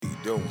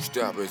don't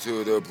stop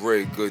until the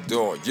break of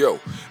dawn. Yo,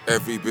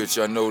 every bitch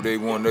I know they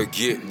wanna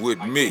get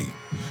with me.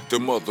 The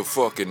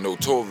motherfucking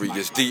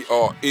notorious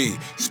DRE.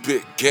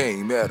 Spit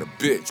game at a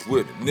bitch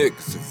with the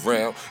niggas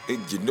around.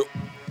 And you know.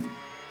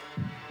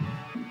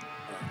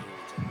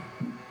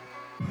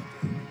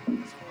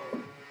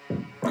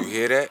 You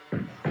hear that?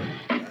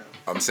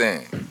 I'm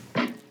saying.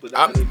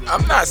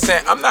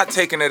 I'm not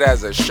taking it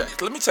as a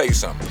shot. Let me tell you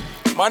something.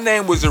 My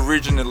name was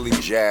originally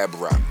Jab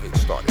Rock. It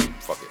started.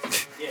 Fuck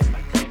it.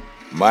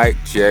 Mic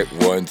check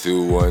 1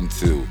 2 1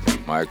 2.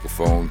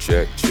 Microphone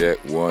check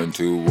 1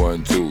 2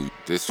 1 2.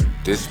 This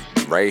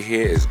right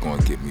here is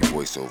gonna get me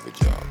voiceover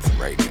jobs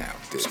right now.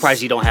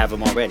 Surprised you don't have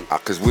them already.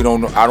 Cause we don't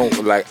know. I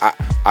don't like.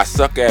 I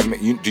suck at.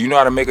 Do you know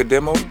how to make a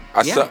demo?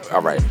 Yeah. Suck.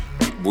 All right.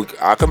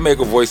 I can make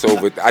a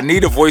voiceover. I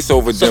need a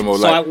voiceover demo.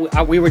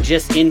 So we were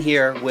just in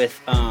here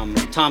with Tom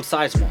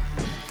Sizemore.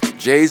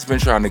 Jay's been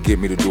trying to get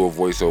me to do a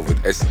voiceover.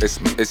 It's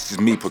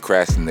just me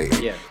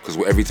procrastinating. Yeah. Because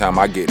every time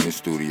I get in the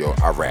studio,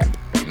 I rap.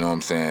 You know what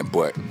I'm saying?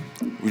 But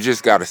we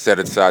just got to set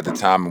aside the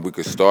time and we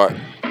could start.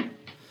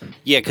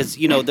 Yeah, because,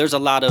 there's a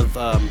lot of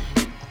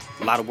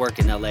work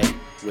in L.A.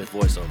 with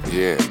voiceover.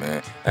 Yeah,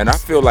 man. And I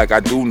feel like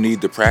I do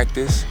need to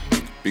practice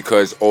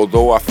because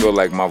although I feel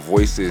like my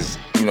voice is,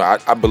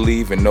 I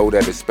believe and know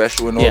that it's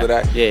special and all of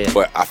that. Yeah.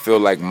 But I feel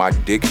like my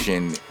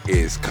diction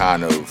is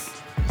kind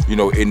of,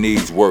 it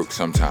needs work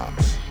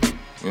sometimes.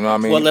 You know what I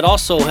mean? Well, it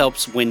also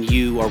helps when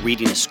you are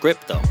reading a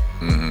script, though.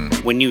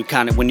 Mm-hmm. When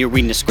you're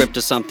reading a script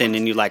or something,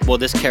 and you're like, well,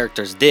 this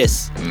character's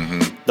this.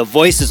 Mm-hmm. The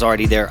voice is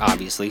already there,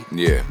 obviously.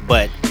 Yeah.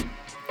 But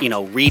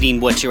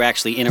reading what you're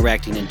actually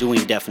interacting and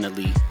doing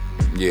definitely.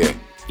 Yeah.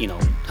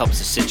 Helps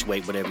to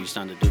situate whatever you're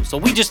trying to do. So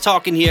we just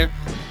talking here.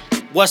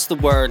 What's the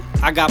word?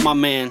 I got my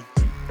man,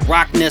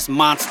 Rockness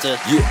Monster.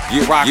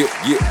 Yeah.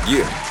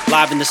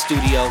 Live in the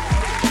studio.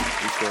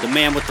 The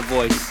man with the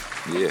voice.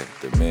 Yeah,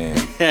 the man,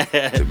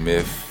 the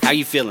myth. How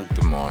you feeling?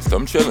 The monster.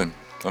 I'm chilling.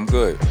 I'm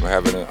good.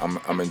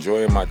 I'm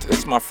enjoying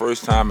it's my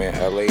first time in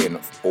LA in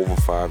over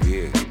 5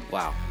 years.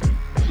 Wow.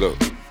 Look,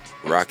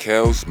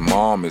 Raquel's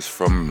mom is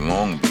from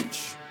Long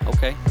Beach.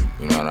 Okay.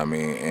 You know what I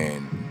mean?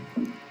 And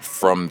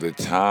from the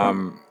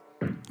time,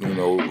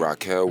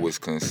 Raquel was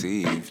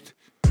conceived,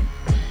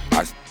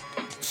 I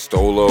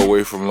stole her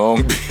away from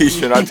Long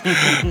Beach and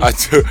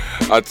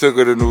I took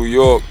her to New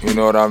York, you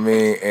know what I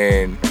mean?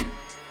 And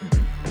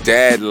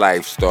dad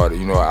life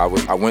started.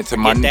 I went to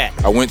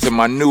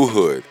my new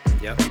hood.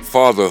 Yep.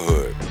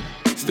 Fatherhood.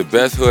 It's the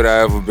best hood I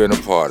ever been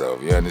a part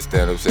of. You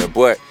understand what I'm saying?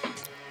 But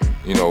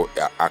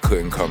I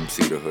couldn't come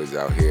see the hoods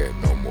out here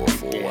no more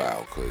for a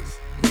while because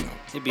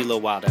it'd be a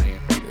little wild out here.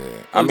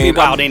 Yeah. It'd be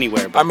wild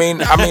anywhere. But.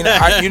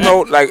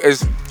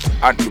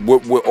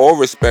 With all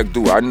respect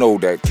due, I know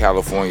that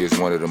California is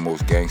one of the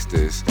most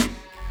gangsters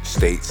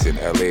states and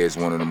LA is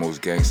one of the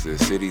most gangster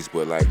cities,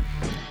 but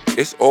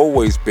it's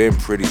always been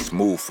pretty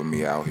smooth for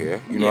me out here.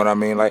 You know what I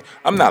mean?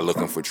 I'm not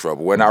looking for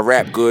trouble. When I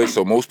rap good,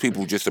 so most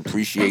people just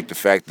appreciate the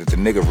fact that the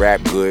nigga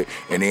rap good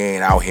and they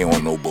ain't out here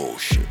on no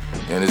bullshit.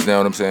 You understand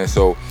what I'm saying?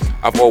 So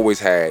I've always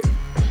had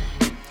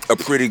a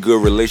pretty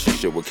good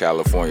relationship with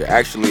California.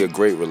 Actually, a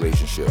great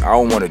relationship. I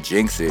don't want to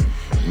jinx it.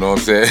 You know what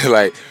I'm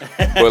saying?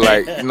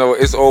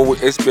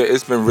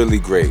 It's been really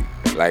great.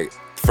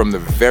 From the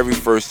very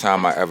first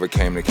time I ever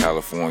came to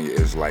California,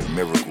 it's like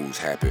miracles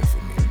happen for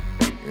me.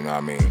 You know what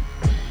I mean?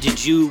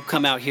 Did you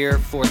come out here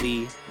for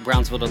the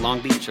Brownsville to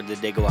Long Beach, or did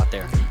they go out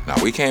there? No,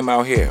 we came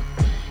out here.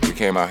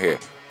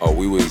 Oh,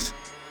 we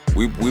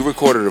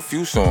recorded a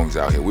few songs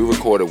out here. We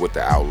recorded with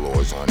the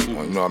Outlaws on you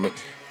know what I mean?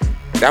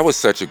 That was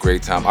such a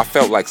great time. I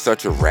felt like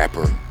such a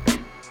rapper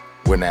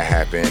when that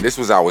happened. This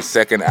was our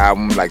second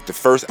album. The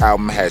first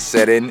album had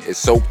set in, it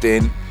soaked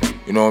in.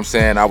 You know what I'm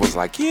saying? I was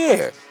like,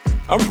 yeah,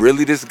 I'm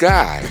really this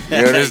guy.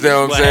 You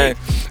understand what I'm saying?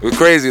 It was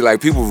crazy.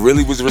 People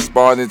really was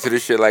responding to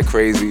this shit like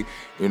crazy.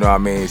 You know what I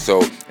mean?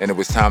 So, and it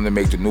was time to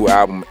make the new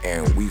album,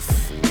 and we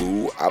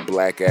flew our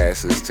black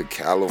asses to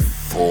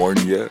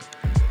California.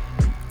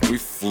 We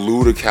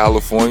flew to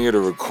California to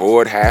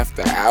record half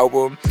the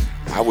album.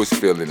 I was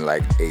feeling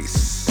like a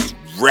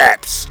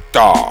rap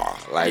star.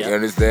 You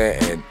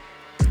understand? And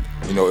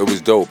it was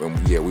dope. And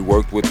yeah, we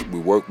worked with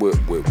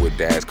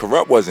Daz.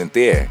 Corrupt wasn't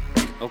there.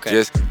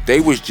 Okay.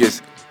 They was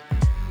just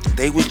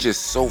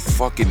so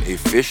fucking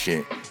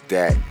efficient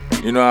that,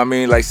 you know what I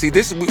mean? I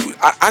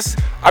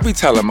be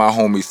telling my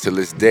homies to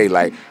this day,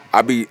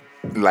 I be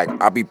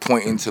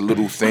pointing to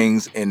little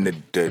things in the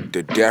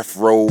death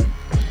row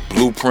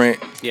blueprint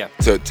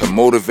to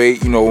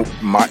motivate,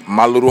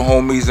 my little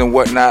homies and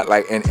whatnot,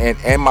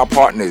 and my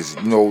partners,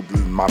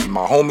 my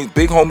homies,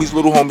 big homies,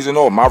 little homies and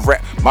all,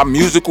 my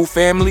musical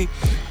family.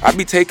 I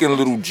be taking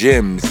little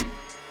gems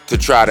to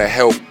try to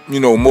help,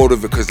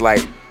 motivate, because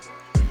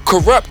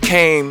Corrupt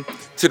came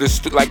to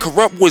the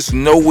Corrupt was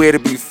nowhere to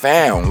be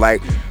found.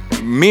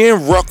 Me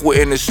and Ruck were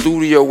in the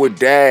studio with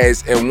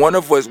Daz, and one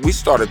of us, we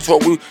started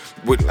talking.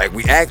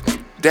 We asked.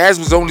 Daz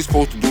was only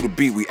supposed to do the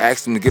beat. We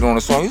asked him to get on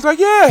the song. He's like,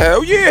 yeah,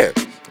 hell yeah,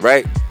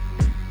 right?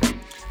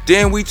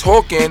 Then we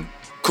talking.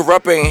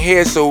 Corrupt ain't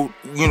here, so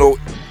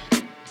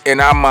in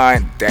our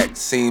mind, that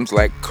seems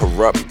like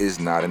Kurupt is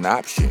not an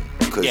option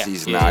because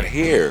he's not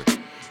here.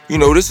 You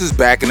know, this is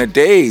back in the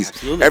days.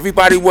 Absolutely.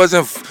 Everybody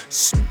wasn't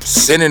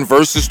sending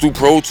verses through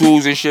Pro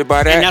Tools and shit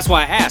by that. And that's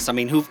why I asked. I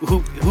mean, who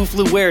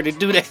flew where to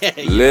do that?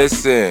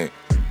 Listen,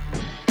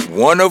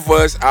 one of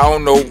us, I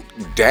don't know,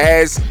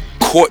 Daz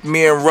caught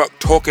me and Ruck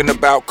talking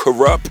about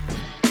Kurupt,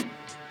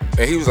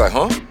 and he was like,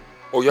 "Huh?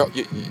 Oh,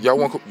 y'all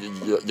want to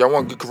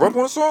get Kurupt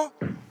on a song?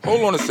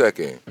 Hold on a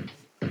second."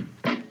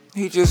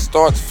 He just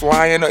starts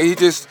flying. He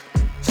just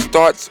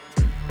starts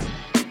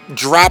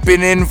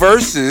dropping in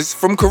verses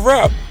from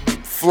Kurupt,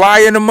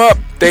 flying them up.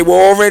 They were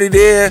already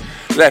there.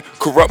 Like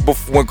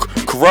Kurupt, when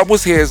Kurupt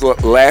was here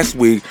last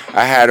week,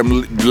 I had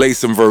him lay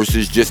some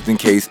verses just in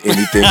case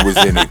anything was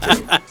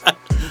anything.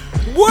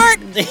 What?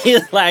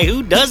 Like,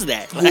 who does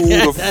that? Who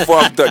the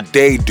fuck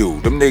they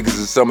do? Them niggas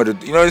is some of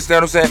the, you know,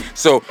 understand what I'm saying?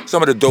 So,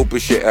 some of the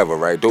dopest shit ever,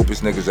 right?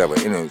 Dopest niggas ever.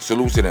 You know,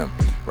 salute to them,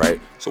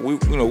 right? So, we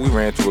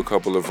ran through a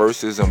couple of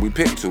verses and we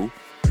picked two,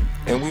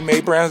 and we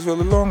made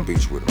Brownsville and Long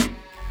Beach with them.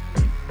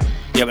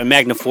 Yeah, but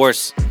Magna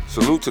Force.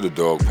 Salute to the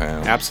Dog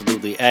Pound.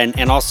 Absolutely.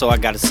 And also, I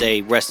got to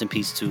say, rest in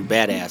peace to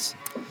Badass,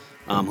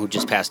 who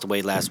just passed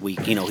away last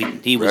week. You know,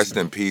 he was... Rest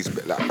in peace.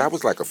 That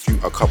was like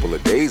a couple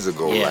of days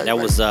ago. Yeah, that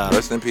was...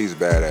 rest in peace,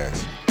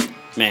 Badass.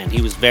 Man,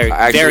 he was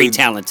very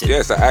talented.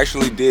 Yes, I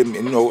actually did.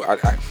 You know,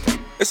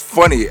 it's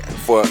funny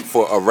for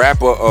a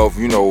rapper of,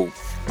 you know,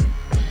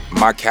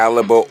 my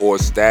caliber or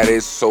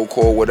status,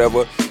 so-called,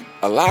 whatever.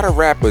 A lot of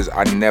rappers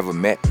I never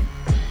met.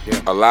 Yeah.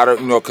 A lot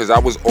of, you know, because I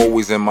was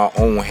always in my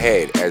own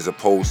head as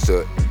opposed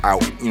to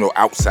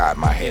outside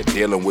my head,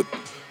 dealing with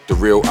the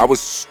real. I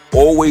was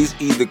always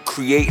either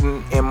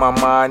creating in my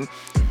mind,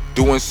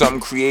 doing something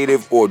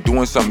creative or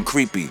doing something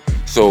creepy.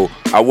 So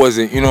I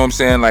wasn't, you know what I'm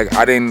saying? Like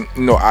I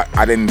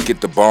didn't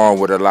get the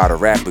bond with a lot of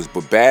rappers,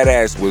 but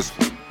Badass was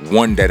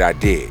one that I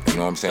did. You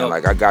know what I'm saying?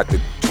 Like I got to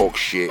talk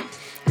shit.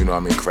 You know what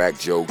I mean? Crack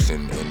jokes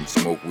and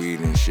smoke weed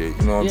and shit.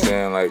 You know what I'm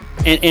saying? Like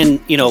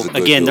and you know,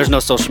 again, there's no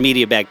social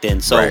media back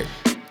then, so. Right.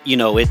 You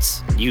know,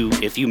 it's you.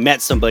 If you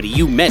met somebody,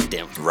 you met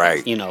them.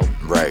 Right. You know.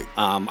 Right.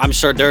 I'm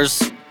sure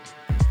there's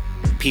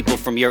people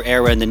from your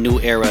era and the new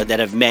era that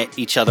have met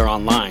each other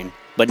online,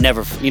 but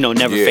never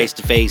face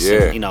to face.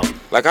 Yeah. You know.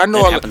 Like I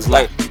know,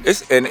 like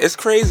it's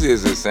crazy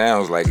as it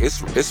sounds. Like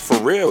it's for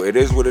real. It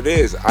is what it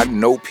is. I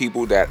know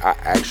people that I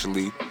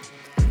actually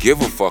give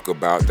a fuck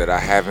about that I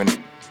haven't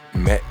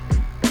met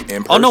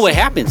in person. Oh no, it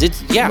happens.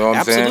 It's you know what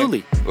I'm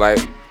absolutely. Saying? Like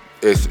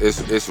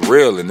it's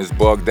real and it's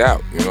bugged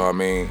out. You know what I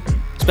mean?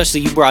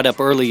 Especially you brought up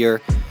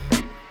earlier,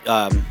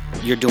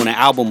 you're doing an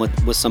album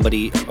with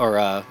somebody or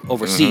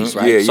overseas,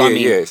 right? Yeah, so,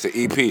 it's an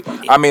EP.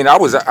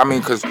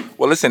 Because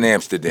it's in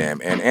Amsterdam,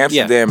 and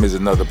Amsterdam is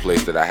another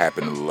place that I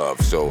happen to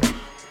love. So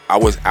I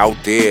was out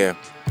there,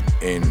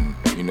 and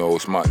you know,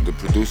 the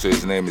producer,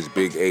 his name is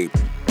Big Ape,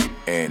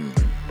 and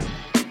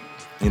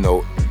you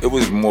know, it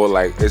was more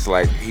like it's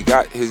like he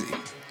got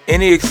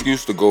any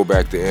excuse to go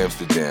back to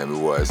Amsterdam. It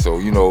was so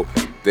you know.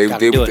 They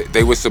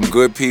were some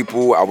good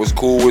people. I was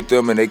cool with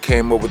them, and they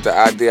came up with the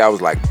idea. I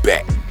was like,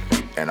 bet.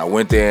 And I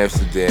went to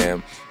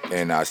Amsterdam,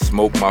 and I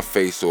smoked my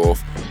face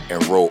off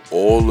and wrote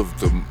all of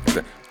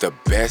the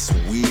best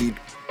weed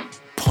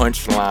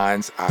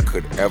punchlines I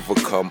could ever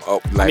come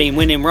up. Like, I mean,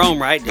 when in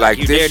Rome, right? Like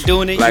you're there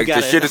doing it. Like you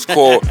gotta...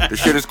 the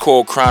shit is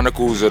called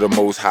Chronicles of the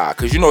Most High,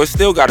 cause you know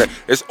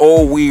it's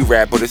all weed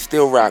rap, but it's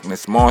still rocking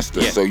this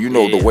monster. So you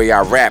know the way I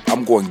rap,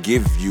 I'm going to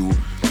give you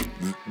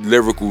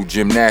lyrical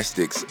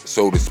gymnastics,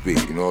 so to speak,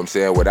 you know what I'm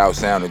saying, without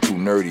sounding too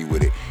nerdy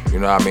with it, you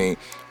know what I mean?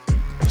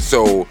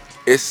 So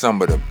it's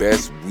some of the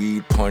best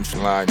weed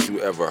punchlines you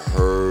ever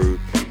heard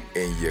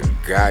in your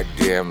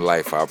goddamn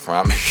life, I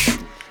promise you.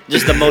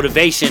 Just the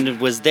motivation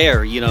was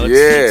there, you know.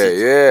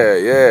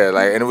 Yeah.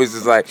 Like, and it was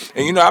just like,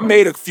 and you know, I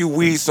made a few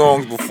weed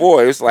songs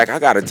before. It's like I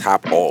gotta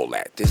top all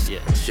that. This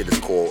shit is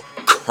called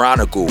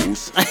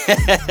Chronicles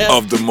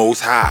of the Most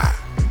High.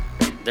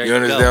 You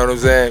understand what I'm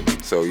saying?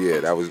 So yeah,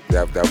 that was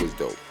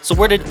dope. So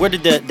where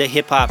did the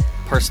hip hop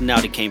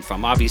personality came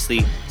from?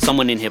 Obviously,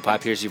 someone in hip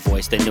hop hears your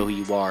voice, they know who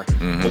you are.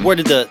 Mm-hmm. But where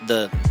did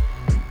the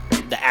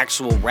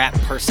actual rap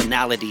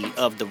personality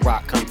of The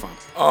Rock come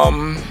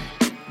from?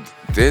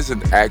 There's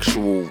an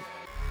actual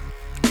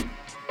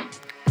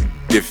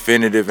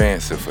definitive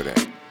answer for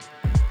that.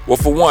 Well,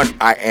 for one,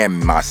 I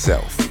am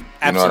myself. You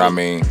Absolutely. Know what I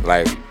mean?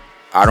 Like,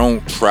 I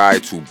don't try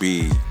to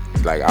be.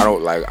 Like I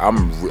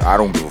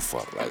don't give a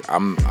fuck. Like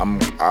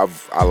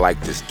I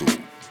like this dude.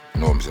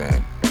 You know what I'm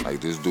saying?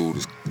 Like this dude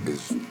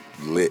is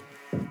lit,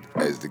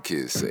 as the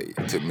kids say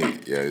to me.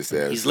 You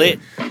understand? He's lit.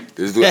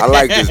 This dude, I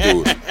like this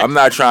dude. I'm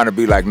not trying to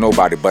be like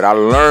nobody, but I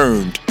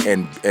learned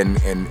and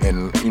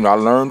you know, I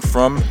learned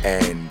from,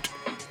 and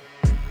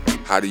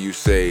how do you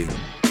say,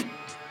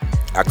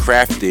 I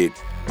crafted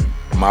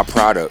my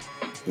product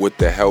with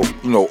the help,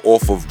 you know,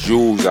 off of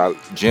gems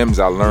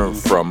I learned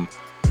from.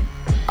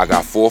 I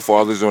got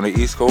forefathers on the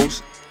East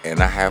Coast,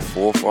 and I have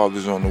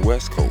forefathers on the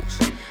West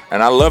Coast.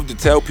 And I love to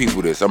tell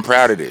people this. I'm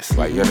proud of this.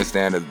 Like, you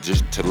understand?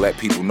 Just to let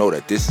people know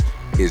that this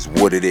is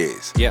what it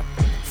is. Yeah.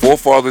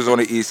 Forefathers on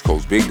the East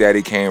Coast, Big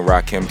Daddy Kane,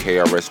 Rakim,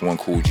 KRS-One,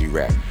 Kool G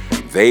Rap.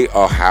 They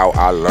are how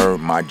I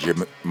learned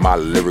my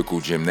lyrical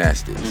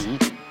gymnastics.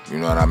 You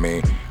know what I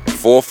mean?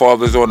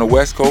 Forefathers on the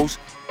West Coast,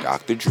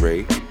 Dr.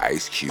 Dre,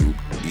 Ice Cube,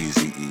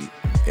 Eazy-E,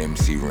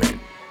 MC Ren.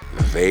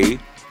 They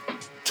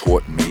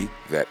taught me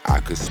that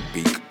I could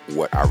speak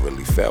what I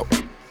really felt.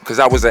 Because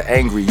I was an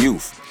angry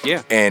youth.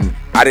 Yeah. And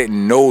I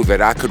didn't know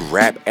that I could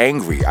rap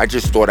angry. I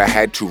just thought I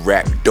had to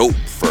rap dope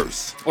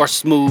first. Or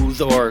smooth,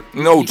 or...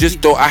 No, just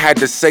thought I had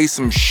to say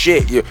some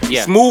shit.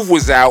 Yeah. Smooth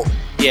was out.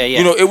 Yeah.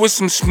 You know, it was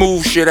some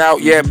smooth shit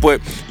out, yeah,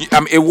 but I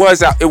mean, it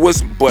was out. It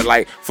was, but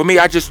like, for me,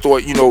 I just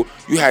thought, you know,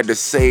 you had to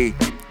say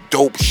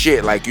dope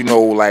shit, like, you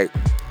know, like,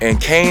 and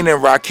Kane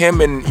and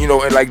Rakim and, you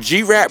know, and like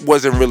G-Rap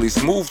wasn't really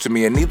smooth to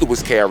me, and neither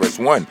was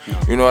KRS-One.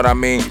 You know what I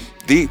mean?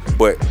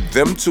 But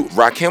them two,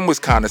 Rakim was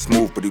kind of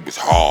smooth, but he was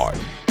hard.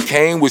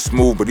 Kane was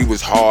smooth, but he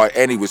was hard,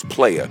 and he was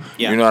player.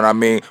 Yeah. You know what I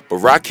mean? But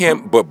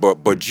Rakim,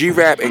 but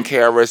G-Rap and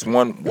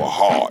KRS-One were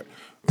hard.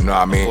 You know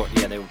what I mean?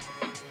 Yeah, they were.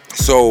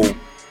 So,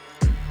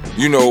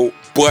 you know,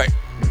 but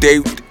they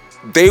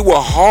were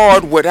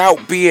hard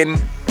without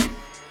being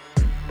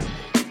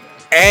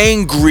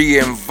angry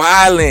and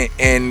violent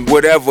and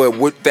whatever,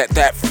 with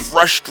that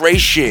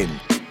frustration.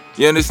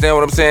 You understand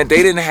what I'm saying?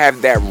 They didn't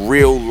have that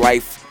real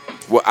life.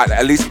 Well,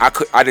 at least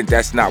I didn't.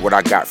 That's not what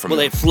I got from them.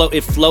 It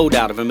flowed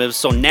out of him. It was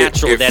so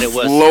natural that it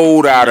was. It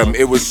flowed out of him.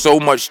 It was so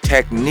much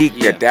technique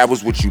Yeah. that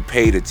was what you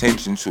paid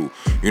attention to.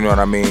 You know what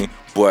I mean?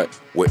 But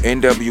with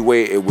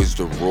NWA, it was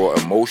the raw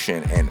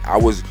emotion, and I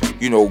was,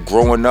 you know,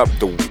 growing up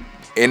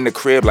in the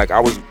crib, like I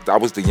was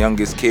the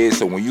youngest kid.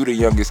 So when you the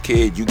youngest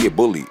kid, you get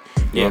bullied.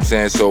 You know what I'm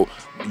saying? So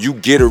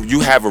you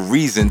have a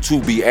reason to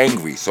be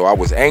angry. So I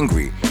was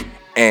angry,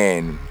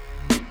 and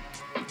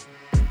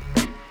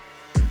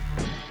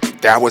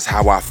that was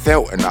how I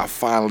felt, and I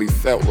finally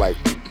felt like,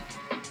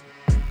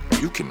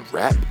 you can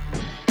rap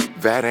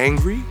that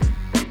angry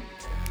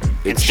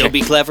And still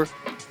be clever.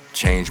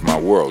 Changed my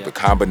world. Yeah. The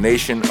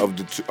combination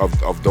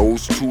of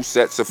those two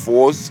sets of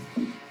fours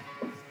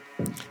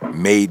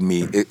made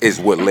me is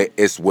what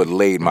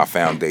laid my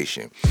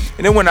foundation.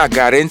 And then when I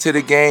got into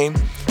the game,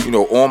 you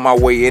know, on my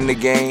way in the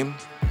game,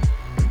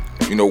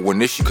 you know, when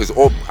this, because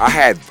I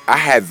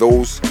had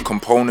those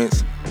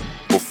components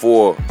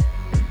before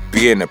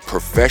being a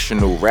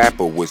professional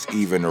rapper was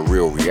even a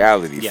real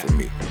reality for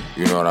me.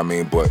 You know what I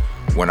mean? But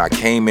when I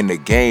came in the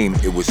game,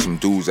 it was some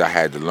dudes I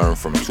had to learn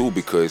from too,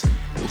 because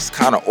it was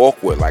kind of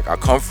awkward. Like, I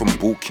come from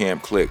Boot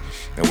Camp Click,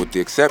 and with the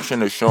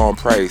exception of Sean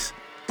Price,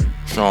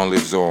 Sean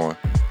lives on.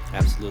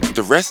 Absolutely.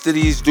 The rest of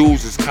these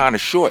dudes is kind of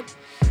short.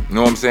 You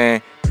know what I'm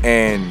saying?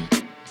 And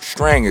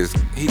Strang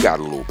he got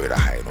a little bit of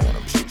height on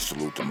him.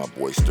 Salute to my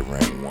boy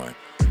Starang One.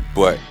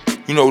 But,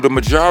 you know, the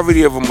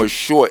majority of them are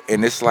short,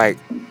 and it's like,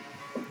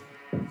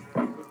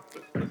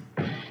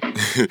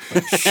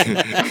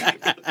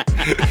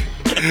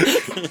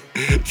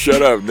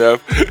 shut up,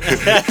 Neff.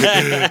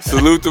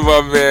 Salute to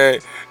my man,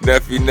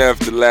 Neffy Neff,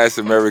 the last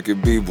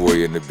American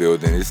B-boy in the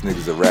building. This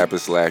nigga's a rapper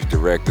 /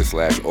 director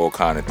 / all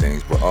kind of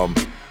things.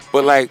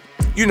 But like,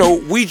 you know,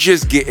 we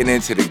just getting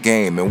into the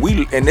game, and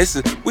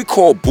we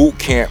call Boot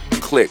Camp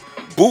Click.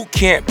 Boot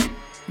Camp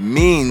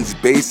means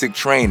basic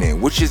training,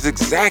 which is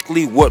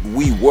exactly what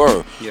we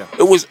were. Yeah.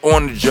 It was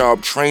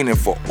on-the-job training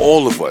for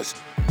all of us.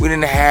 We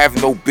didn't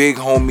have no big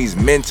homies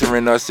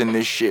mentoring us in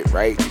this shit,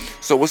 right?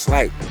 So it's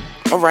like,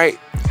 all right,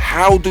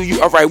 how do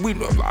you, all right,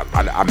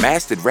 I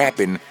mastered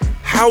rapping.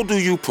 How do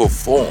you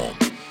perform?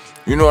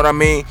 You know what I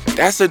mean?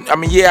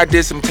 I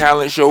did some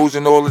talent shows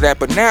and all of that,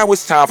 but now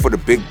it's time for the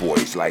big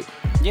boys. Like,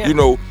 you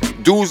know,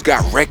 dudes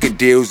got record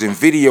deals and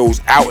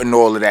videos out and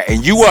all of that,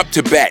 and you up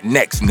to bat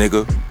next,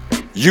 nigga.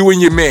 You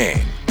and your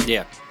man.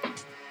 Yeah.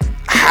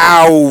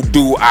 How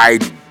do I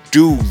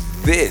do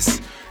this?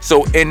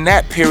 So in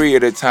that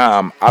period of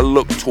time, I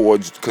looked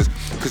towards,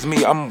 cause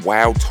me, I'm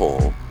wild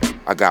tall.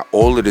 I got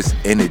all of this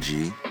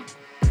energy,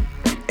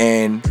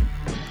 and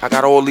I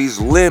got all these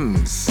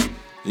limbs.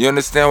 You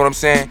understand what I'm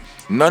saying?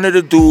 None of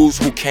the dudes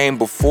who came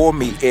before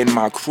me in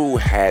my crew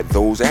had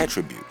those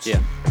attributes.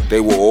 Yeah. They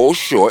were all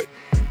short.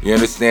 You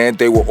understand?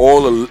 They were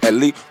all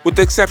elite, with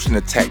the exception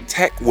of Tech.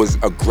 Tech was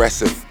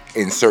aggressive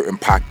in certain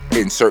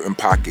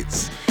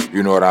pockets.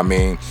 You know what I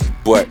mean?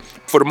 But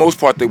for the most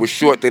part, they were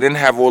short. They didn't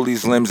have all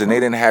these limbs, and they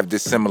didn't have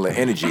this similar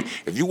energy.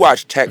 If you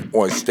watch Tech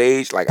on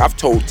stage, like I've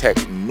told Tech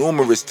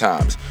numerous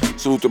times,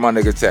 salute to my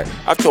nigga Tech,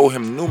 I've told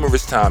him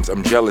numerous times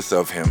I'm jealous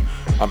of him.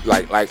 I'm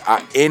like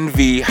I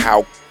envy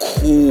how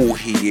cool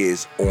he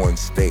is on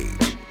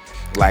stage.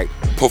 Like,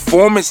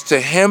 performance to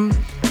him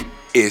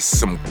is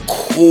some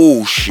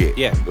cool shit.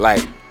 Yeah.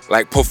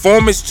 Like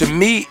performance to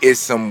me is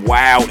some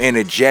wild,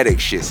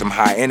 energetic shit, some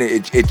high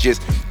energy. It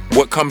just,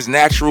 what comes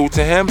natural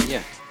to him.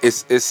 Yeah.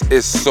 It's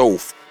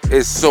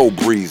so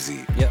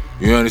breezy. Yep.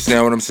 You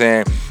understand what I'm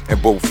saying?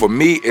 But for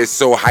me, it's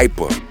so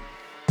hyper.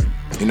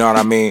 You know what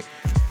I mean?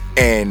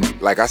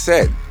 And like I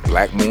said,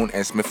 Black Moon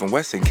and Smith &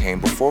 Wesson came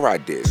before I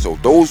did. So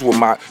those were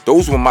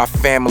my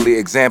family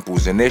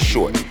examples, and they're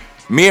short.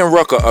 Me and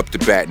Ruck are up to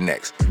bat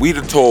next. We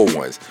the tall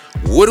ones.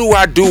 What do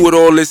I do with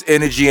all this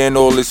energy and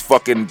all this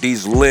fucking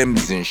these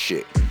limbs and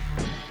shit?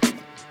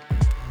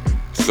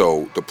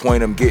 So the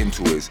point I'm getting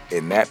to is,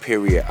 in that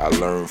period, I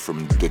learned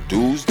from the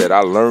dudes that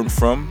I learned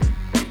from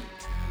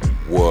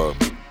were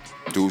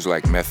dudes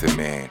like Method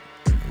Man,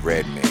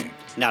 Redman.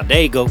 Now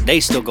they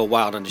still go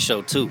wild on the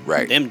show too.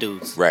 Right. Them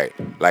dudes. Right.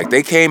 Like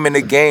they came in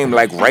the game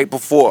like right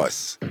before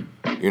us.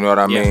 You know what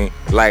I mean?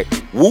 Like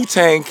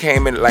Wu-Tang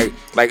came in like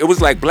it was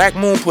like Black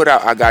Moon put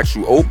out I Got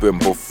You Open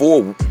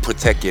before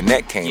Protect Your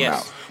Neck came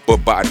out.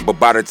 But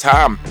by the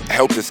time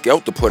Helter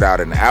Skelter put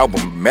out an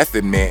album,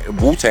 Method Man,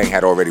 Wu-Tang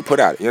had already put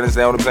out. You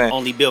understand what I'm saying?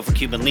 Only Built for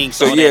Cuban Links,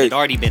 so all that had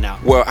already been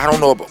out. Well, I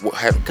don't know about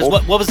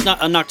what was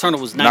Nocturnal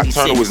was 96.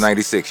 Nocturnal was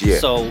 96, yeah.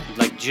 So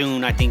like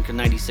June, I think, or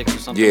 96 or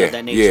something of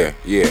that nature.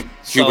 Yeah.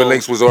 Cuban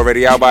Links was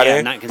already out by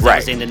then? Because I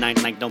was in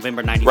like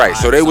November 95. Right,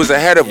 so they was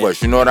ahead of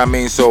us, you know what I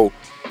mean? So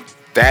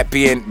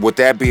with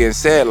that being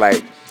said,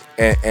 like,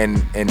 and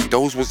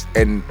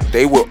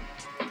they were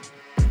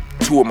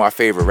two of my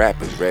favorite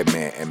rappers,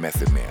 Redman and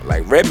Method Man.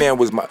 Like Redman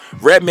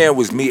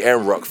was me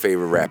and Ruck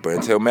favorite rapper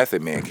until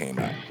Method Man came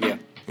out. Yeah.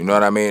 You know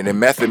what I mean? And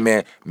Method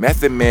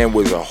Man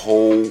was a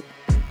whole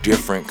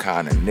different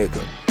kind of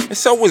nigga. And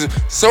so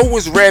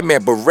was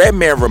Redman, but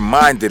Redman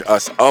reminded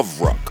us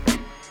of Ruck.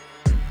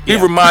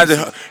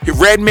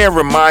 Redman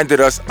reminded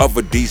us of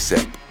a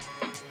D-Sep,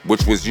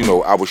 which was, you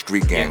know, our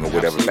street gang or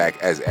whatever, absolutely, back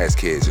as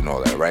kids and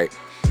all that, right?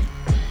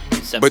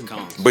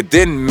 But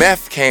then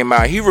Meth came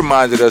out. He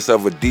reminded us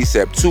of a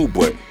D-Sep too,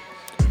 but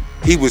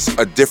he was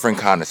a different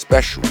kind of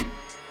special.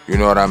 You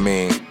know what I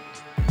mean?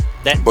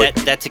 That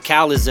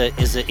Tikal is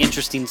an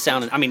interesting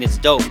sounding. I mean, it's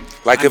dope.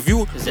 Like if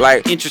you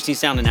like interesting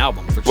sounding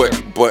album for sure.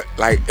 But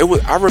like it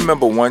was. I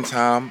remember one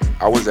time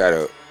I was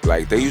at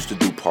they used to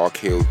do Park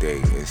Hill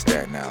Day in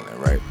Staten Island,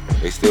 right?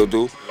 They still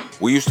do.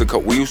 We used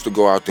to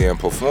go out there and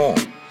perform.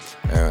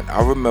 And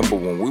I remember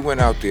when we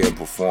went out there and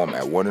performed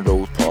at one of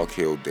those Park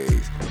Hill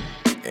days,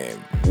 and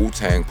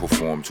Wu-Tang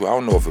performed too. I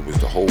don't know if it was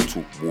the whole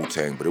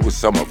Wu-Tang, but it was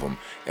some of them.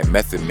 And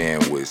Method Man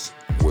was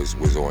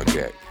on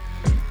deck.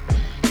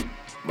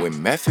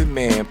 When Method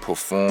Man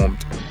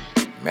performed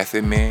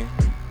Method Man,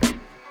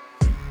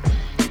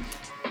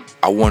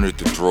 I wanted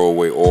to throw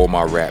away all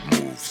my rap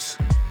moves.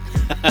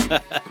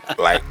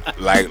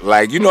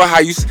 like you know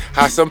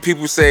how some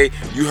people say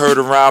you heard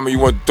a rhyme and you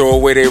want to throw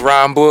away their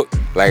rhyme book?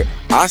 Like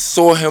I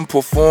saw him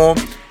perform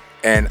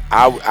and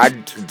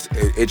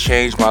it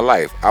changed my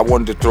life. I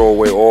wanted to throw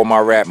away all my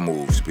rap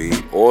moves, B.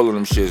 All of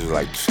them shits was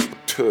like,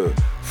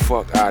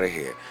 fuck out of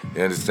here.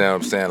 You understand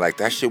what I'm saying? Like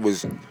that shit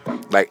was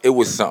like, it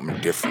was something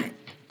different.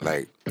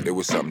 Like it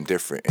was something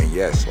different. And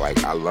yes,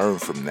 like I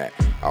learned from that.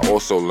 I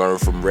also learned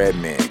from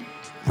Redman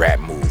rap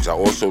moves. I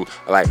also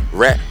like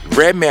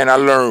Redman. I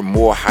learned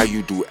more I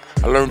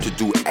learned to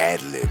do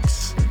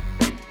ad-libs.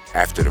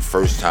 After the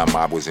first time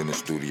I was in the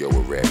studio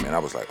with Redman, I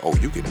was like, oh,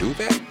 you can do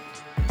that?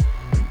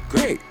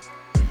 Great.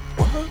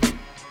 What?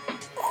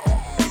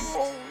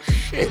 Oh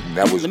shit. And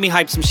that was. Let me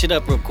hype some shit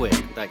up real quick.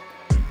 Like,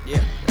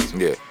 yeah.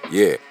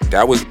 Yeah.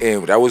 That was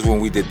when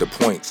we did the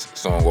Points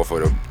song off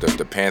of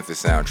the Panther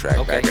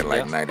soundtrack back in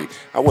like 90.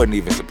 I wasn't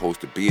even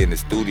supposed to be in the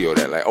studio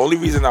that like. Only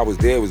reason I was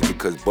there was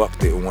because Buck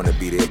didn't want to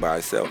be there by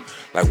himself.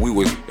 Like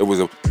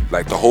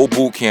the whole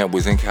boot camp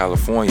was in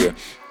California.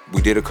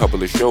 We did a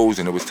couple of shows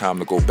and it was time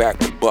to go back,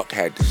 but Buck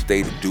had to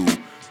stay to do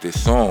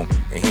this song,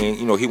 and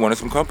he wanted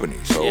some company,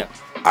 so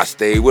I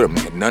stayed with him.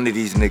 And none of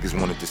these niggas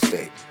wanted to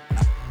stay.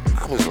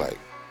 I was like,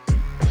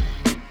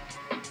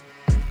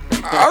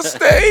 I'll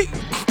stay.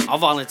 I'll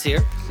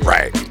volunteer.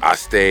 Right, I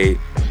stayed.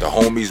 The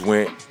homies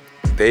went.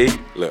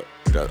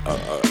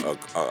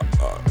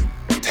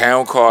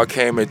 Town car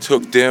came and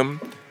took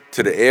them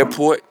to the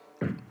airport,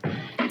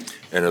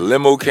 and a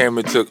limo came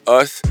and took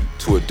us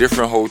to a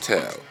different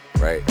hotel.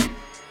 Right.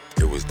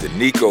 It was the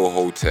Nico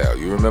Hotel.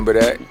 You remember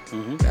that?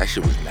 Mm-hmm. That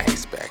shit was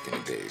nice back in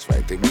the days,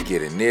 right? Then we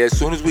get in there. As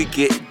soon as we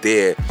get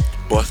there,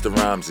 Busta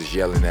Rhymes is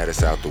yelling at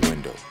us out the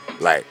window.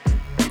 Like,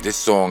 this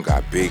song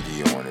got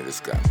Biggie on it. It's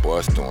got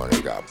Busta on it.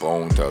 It got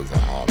Bone Thugs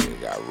and Harmony.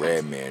 It got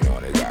Redman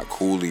on it. It got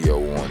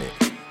Coolio on it.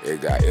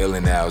 It got Ill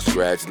and Out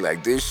Scratch.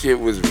 Like, this shit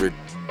was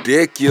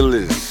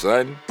ridiculous,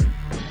 son.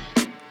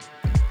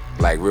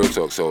 Like, real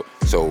talk. So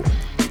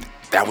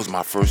that was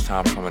my first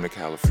time coming to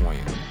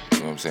California. You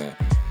know what I'm saying?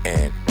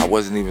 And I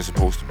wasn't even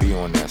supposed to be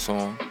on that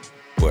song,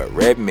 but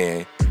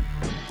Redman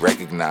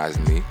recognized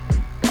me.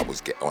 I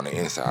was on the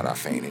inside, I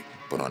fainted,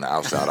 but on the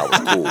outside, I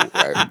was cool,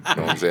 right? You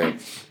know what I'm saying?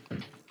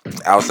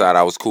 Outside,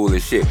 I was cool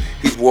as shit.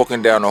 He's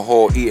walking down the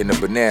hall eating a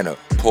banana.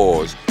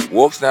 Pause.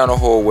 Walks down the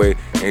hallway,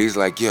 and he's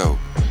like, yo,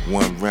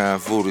 one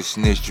round for the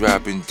snitch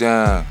dropping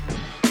down.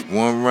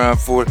 One round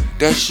for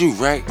that's you,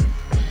 right?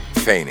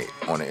 Fainted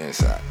on the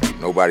inside.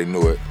 Nobody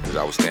knew it because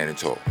I was standing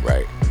tall,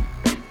 right?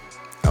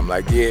 I'm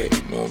like, yeah,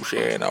 you know what I'm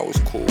saying? I was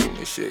cool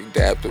and shit,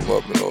 dapped him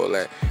up and all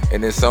that.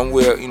 And then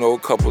somewhere, a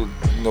couple,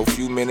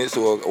 few minutes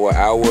or an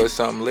hour or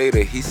something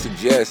later, he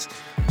suggests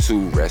to,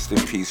 rest in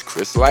peace,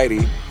 Chris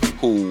Lighty,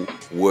 who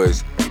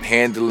was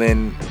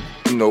handling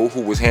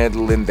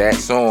that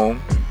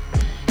song,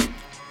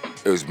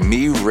 It was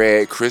me,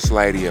 Red, Chris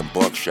Lighty, and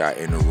Buckshot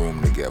in the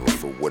room together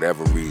for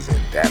whatever reason.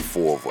 That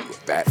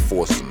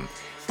foursome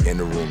in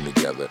the room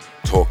together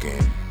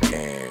talking.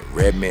 And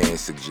Redman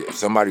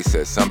somebody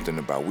said something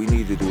about we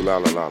need to do la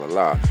la la la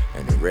la.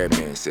 And then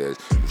Redman says,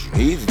 what you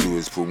need to do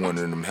is put one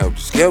of them Helter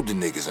Skelter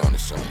niggas on the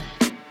song.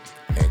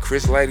 And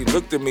Chris Lighty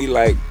looked at me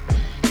like,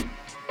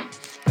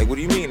 what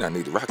do you mean I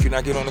need to rock you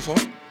not get on the song?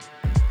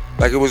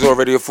 Like it was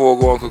already a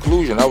foregone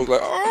conclusion. I was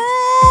like,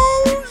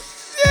 oh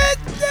shit.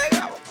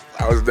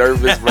 I was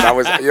nervous, but I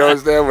was, you know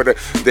what I'm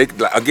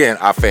saying? Again,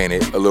 I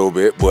fainted a little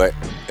bit, but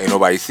ain't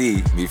nobody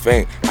see me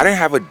faint. I didn't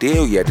have a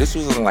deal yet. This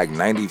was in like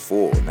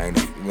 94, 90,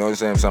 you know what I'm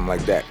saying? Something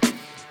like that.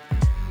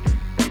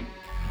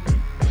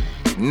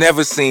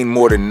 Never seen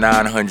more than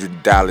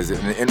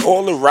 $900. And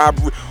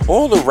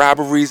all the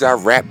robberies I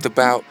rapped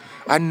about,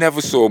 I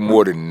never saw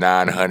more than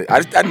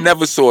 $900. I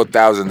never saw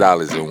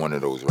 $1,000 in one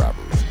of those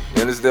robberies.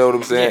 You understand what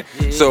I'm saying?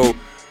 Yeah. So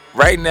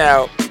right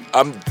now,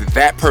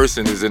 that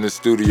person is in the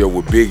studio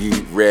with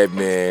Biggie,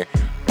 Redman,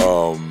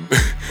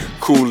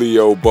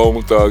 Coolio,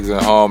 Bone Thugs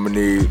and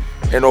Harmony,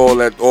 and all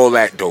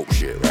that dope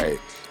shit, right?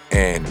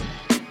 And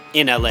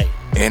in LA,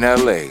 and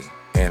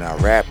I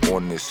rap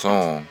on this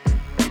song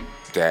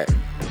that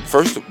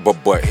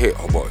but here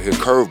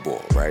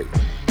curveball, right?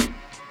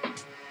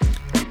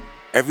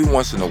 Every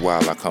once in a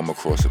while, I come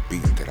across a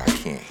beat that I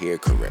can't hear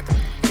correctly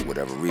for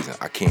whatever reason.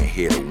 I can't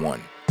hear the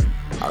one.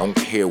 I don't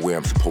hear where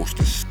I'm supposed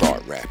to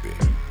start rapping.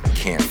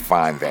 Can't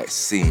find that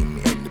seam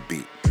in the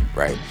beat,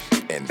 right?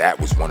 And that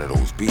was one of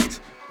those beats,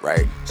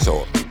 right?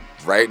 So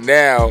right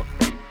now,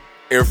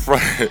 in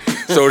front,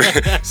 so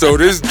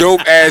this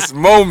dope ass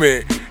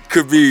moment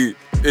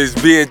is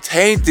being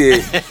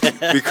tainted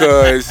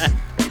because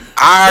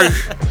I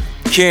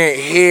can't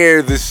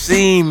hear the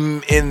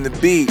seam in the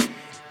beat.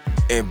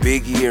 And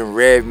Biggie and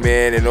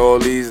Redman and all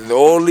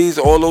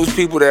those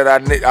people that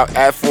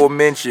I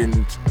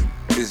aforementioned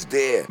is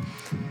there.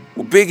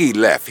 Well, Biggie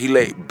left.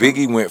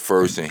 Biggie went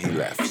first and he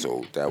left.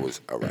 So that was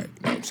all right. You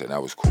know what I'm saying?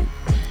 That was cool,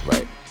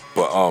 right?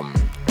 But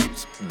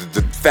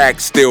the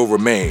fact still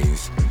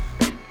remains.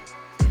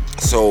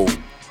 So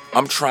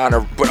I'm trying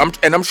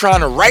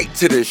to write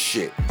to this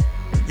shit.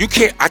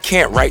 I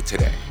can't write to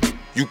that.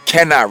 You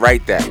cannot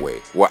write that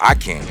way. Well, I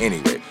can't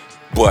anyway.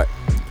 But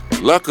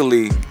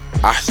luckily,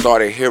 I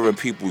started hearing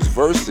people's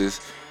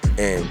verses,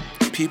 and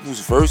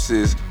people's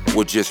verses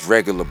were just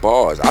regular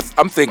bars.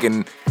 I'm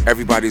thinking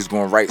everybody's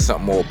gonna write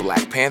something more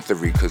Black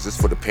Panther-y because it's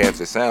for the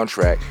Panther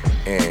soundtrack,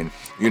 and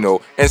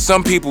and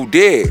some people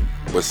did,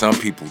 but some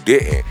people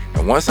didn't.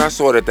 And once I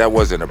saw that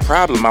wasn't a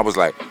problem, I was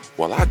like,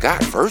 well, I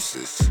got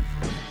verses.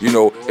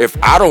 If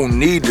I don't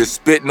need to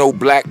spit no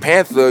Black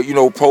Panther,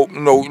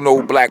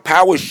 no Black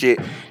Power shit,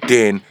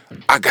 then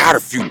I got a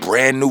few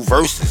brand new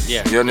verses.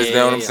 Yeah. You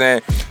understand what I'm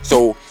saying?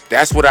 So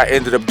that's what I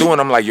ended up doing.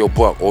 I'm like, yo,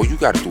 Buck, all you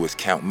gotta do is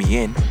count me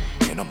in,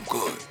 and I'm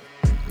good.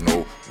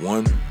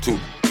 1, 2,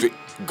 3,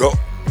 go.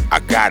 I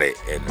got it.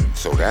 And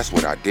so that's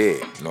what I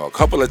did. A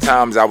couple of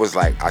times I was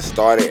like, I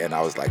started and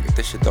I was like,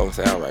 this shit don't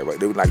sound right.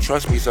 They were like,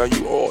 trust me, son,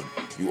 you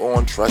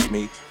on, trust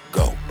me,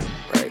 go.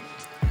 Right?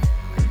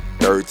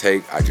 Third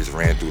take, I just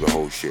ran through the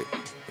whole shit.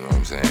 You know what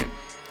I'm saying?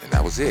 And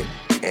that was it.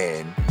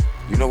 And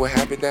you know what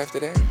happened after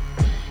that?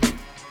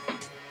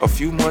 A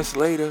few months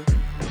later,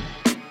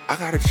 I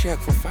got a check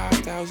for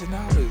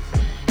 $5,000.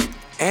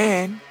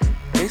 And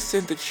they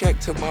sent the check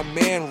to my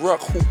man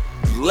Ruck, who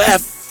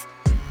left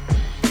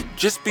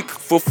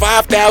for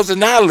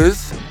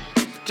 $5,000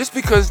 just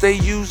because they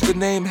used the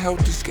name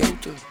Helter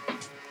Skelter.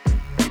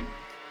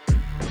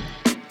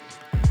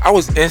 I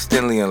was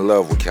instantly in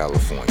love with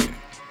California.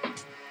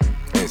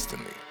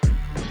 Instantly.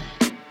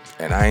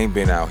 And I ain't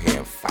been out here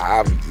in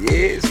 5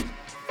 years.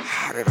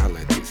 How did I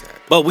let this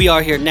happen? But we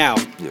are here now.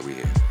 Yeah, we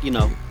here.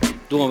 Doing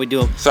what we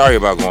do. Sorry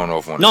about going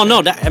off on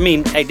No.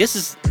 Hey, this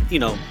is,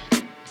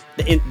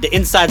 the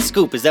inside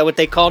scoop. Is that what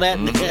they call that?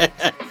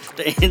 Mm-hmm.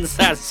 The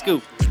inside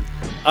scoop.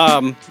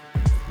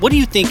 What do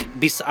you think?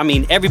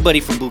 Everybody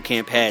from boot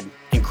camp had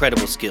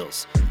incredible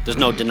skills. There's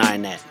no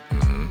denying that.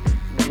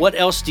 Mm-hmm. What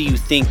else do you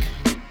think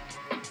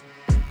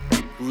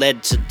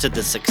led to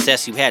the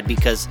success you had?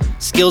 Because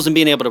skills and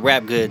being able to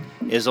rap good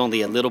is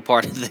only a little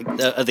part of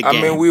the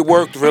game. We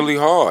worked really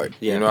hard.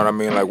 Yeah. You know what I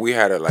mean? Like we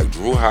had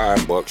Drew High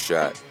and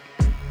Buckshot.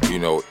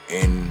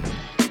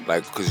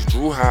 Because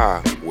Drew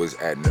High was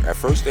at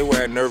first they were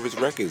at Nervous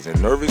Records,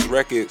 and Nervous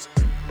Records,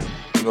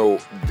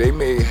 they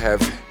may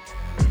have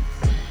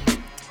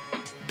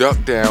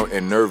Duck Down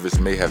and Nervous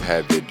may have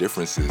had their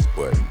differences,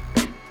 but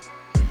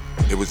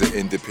it was an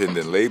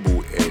independent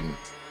label, and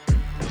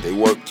they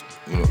worked,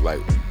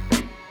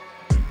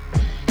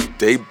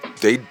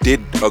 they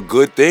did a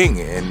good thing,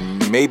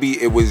 and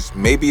maybe it was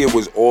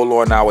all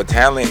on our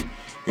talent,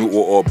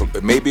 or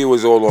maybe it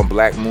was all on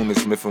Black Moon and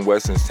Smith &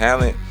 Wesson's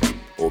talent.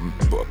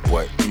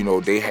 But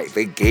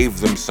they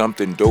gave them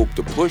something dope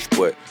to push.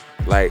 But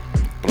like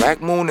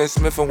Black Moon and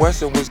Smith &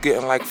 Wesson was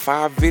getting like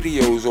 5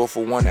 videos off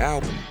of one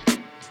album.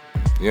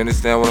 You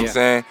understand what I'm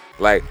saying?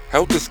 Like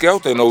Helter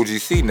Skelter and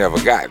OGC never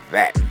got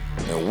that,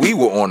 and we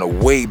were on a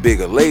way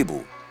bigger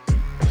label.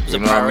 was a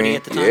You know what I priority mean?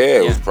 at the time?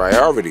 Yeah, it was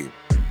priority.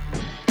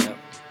 Yep.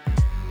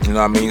 You know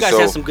what I mean? You guys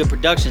had some good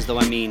productions, though.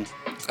 I mean,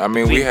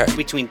 we had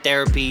between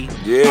Therapy,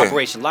 Yeah.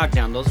 Operation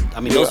Lockdown. Those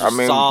are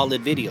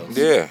solid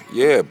videos.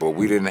 Yeah, but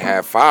we didn't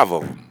have 5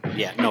 of them.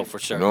 Yeah, no, for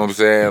sure. You know what I'm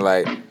saying?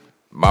 Like,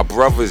 my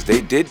brothers,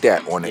 they did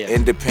that on an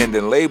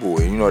independent label,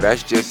 and you know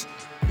that's just,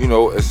 you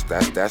know,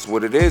 that's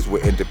what it is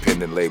with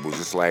independent labels.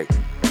 It's like,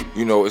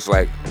 you know, it's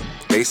like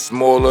they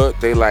smaller.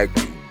 They like,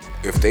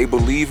 if they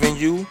believe in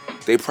you,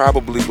 they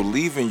probably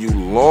believe in you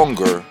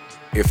longer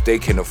if they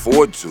can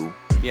afford to.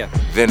 Yeah.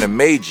 Than a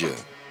major.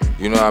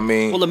 You know what I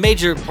mean? Well, the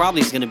major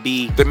probably is going to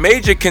be... The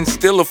major can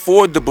still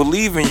afford to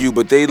believe in you,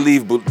 but they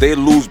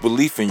lose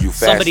belief in you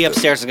faster. Somebody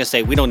upstairs is going to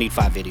say, we don't need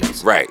 5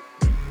 videos. Right.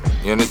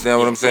 You understand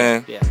what I'm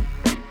saying? Yeah.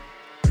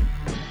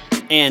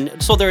 And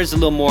so there is a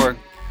little more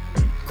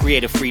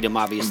creative freedom,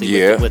 obviously.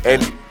 Yeah.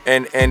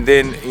 And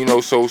then, you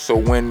know, so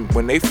when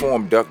they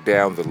formed Duck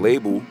Down, the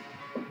label,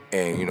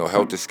 and, you know,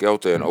 Helter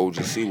Skelter and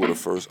OGC were the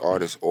first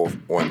artists off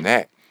on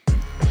that,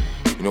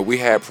 you know, we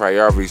had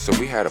priorities, so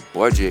we had a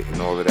budget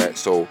and all of that.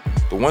 So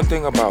the one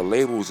thing about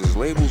labels is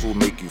labels will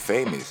make you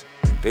famous.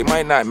 They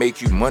might not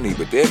make you money,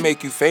 but they'll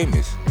make you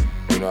famous.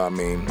 You know what I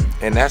mean?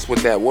 And that's what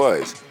that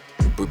was.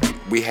 But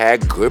we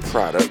had good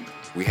product.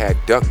 We had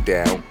Duck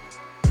Down,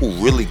 who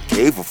really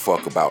gave a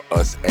fuck about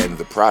us and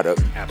the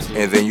product.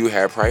 Absolutely. And then you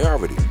had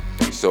priority.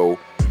 So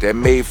that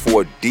made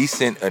for a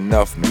decent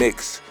enough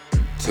mix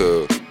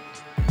to,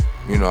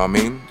 you know what I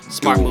mean?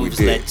 Smart moves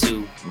led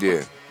to,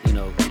 yeah, you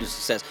know, the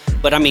success.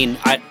 But I mean,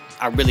 I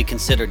really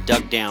consider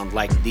Duck Down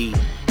like the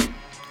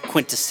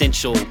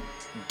quintessential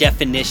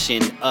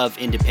definition of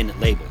independent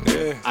label.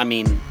 Yeah. I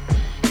mean,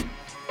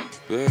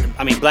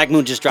 Black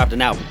Moon just dropped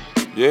an album.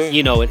 Yeah.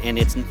 You know, and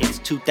it's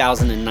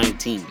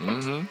 2019.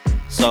 Mm-hmm.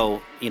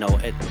 So, you know,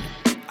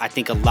 I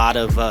think a lot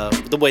of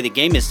the way the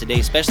game is today,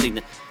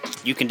 especially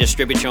you can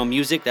distribute your own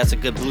music. That's a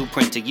good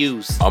blueprint to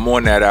use. I'm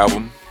on that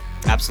album.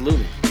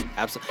 Absolutely.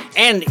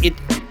 And it,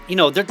 you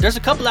know, there's a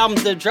couple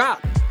albums that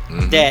dropped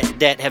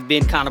that have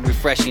been kind of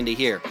refreshing to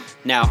hear.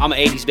 Now, I'm an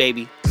 80s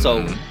baby,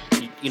 so,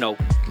 you know,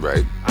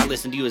 right. I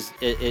listened to you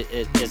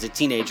as a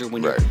teenager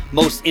when you're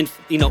most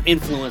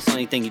influenced on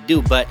anything you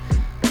do. But,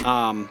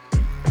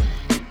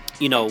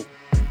 you know,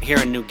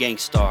 hearing new Gang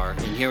Starr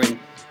and hearing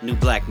new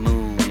Black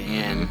Moon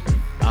and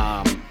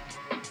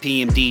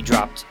PMD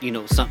dropped, you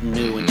know, something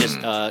new, and just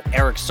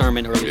Eric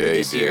Sermon earlier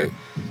this year.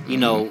 You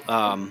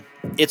know,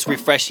 it's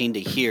refreshing to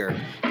hear.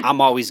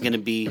 I'm always going to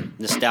be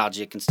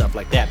nostalgic and stuff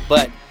like that.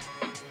 But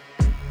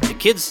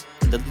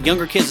the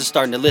younger kids are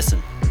starting to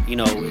listen. You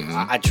know,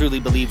 I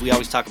truly believe, we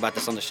always talk about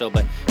this on the show,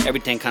 but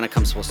everything kind of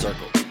comes full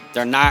circle.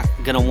 They're not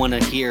going to want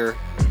to hear,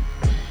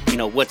 you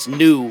know, what's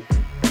new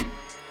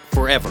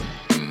forever.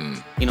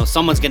 You know,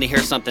 someone's going to hear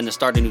something to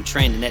start a new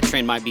trend, and that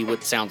trend might be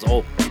what sounds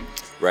old.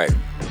 Right.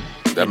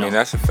 I mean,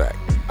 that's a fact.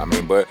 I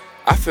mean, but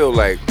I feel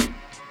like,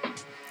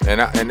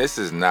 and this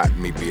is not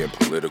me being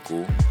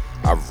political,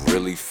 I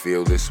really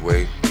feel this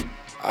way.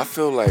 I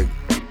feel like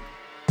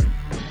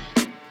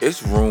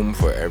it's room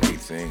for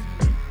everything,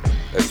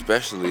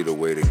 especially the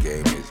way the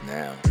game is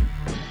now.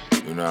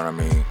 You know what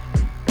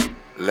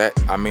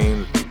I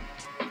mean?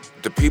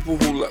 The people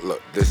who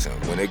look, listen,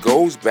 when it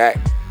goes back,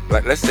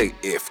 like, let's say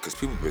because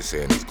people have been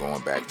saying it's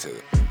going back to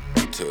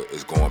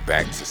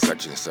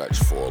such and such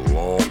for a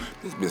long.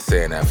 It's been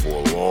saying that for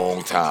a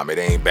long time. It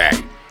ain't back,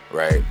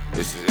 right?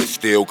 It's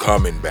still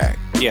coming back.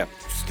 Yeah.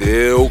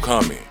 Still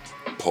coming.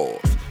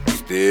 Pause.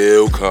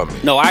 Still coming.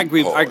 No, I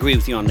agree. Pause. I agree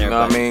with you on there. You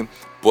know what I mean?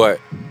 But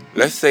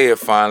let's say it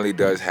finally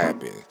does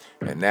happen,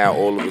 and now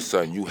all of a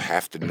sudden you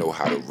have to know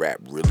how to rap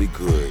really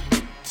good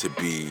to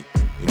be,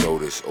 you know,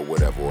 this or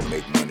whatever, or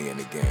make money in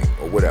the game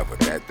or whatever.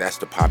 That's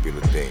the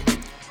popular thing.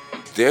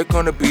 They're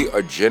gonna be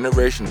a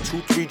generation,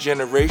 2-3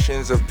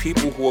 generations of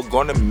people who are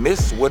gonna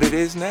miss what it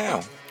is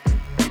now,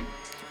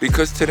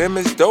 because to them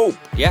it's dope.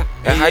 Yeah.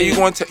 And how you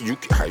gonna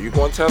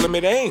tell them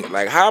it ain't?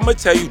 Like, how I'm gonna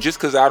tell you just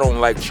because I don't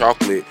like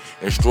chocolate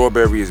and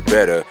strawberry is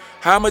better?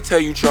 How I'm gonna tell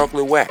you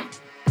chocolate whack?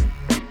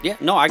 Yeah.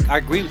 No, I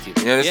agree with you.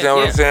 You understand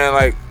what I'm saying?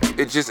 Like,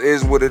 it just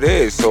is what it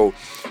is. So,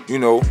 you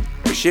know,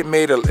 the shit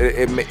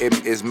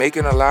it is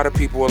making a lot of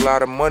people a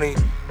lot of money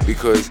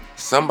because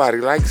somebody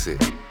likes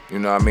it. You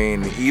know what I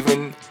mean?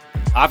 Even.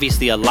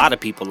 Obviously, a lot of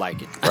people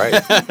like it. Right.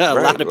 A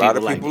lot of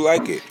people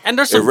like it. And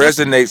it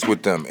resonates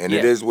with them, and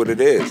it is what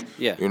it is.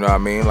 Yeah. You know what I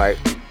mean? Like,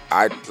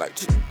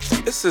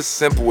 it's the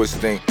simplest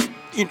thing.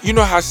 You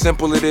know how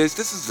simple it is?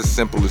 This is the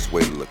simplest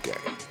way to look at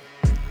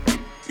it.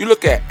 You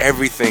look at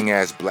everything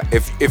as black.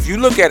 If you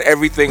look at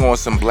everything on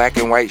some black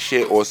and white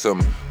shit or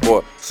some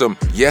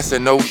yes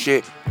and no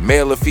shit,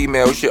 male or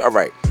female shit, all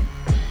right.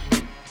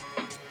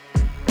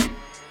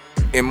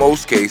 In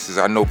most cases,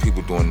 I know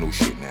people doing new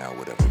shit now,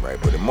 whatever, right?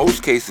 But in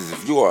most cases,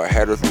 if you are a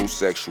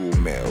heterosexual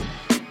male,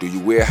 do you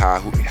wear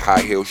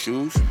high heel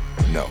shoes?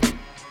 No.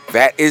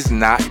 That is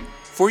not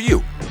for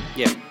you.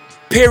 Yeah.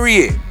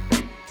 Period.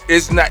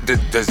 It's not.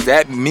 Does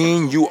that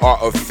mean you are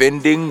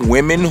offending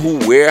women who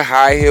wear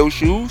high heel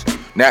shoes?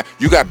 Now,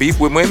 you got beef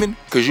with women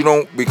because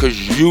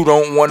you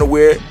don't want to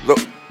wear. Look,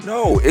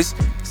 no. It's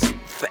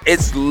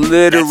It's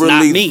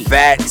literally me.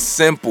 that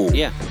simple.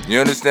 Yeah. You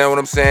understand what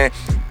I'm saying?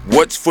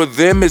 What's for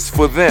them is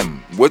for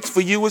them. What's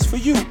for you is for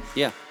you.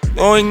 Yeah. You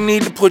don't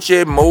need to put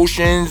your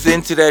emotions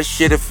into that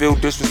shit and feel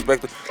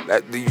disrespected.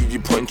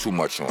 You're putting too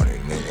much on it,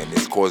 and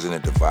it's causing a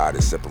divide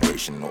and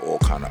separation and all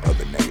kind of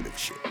other negative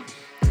shit.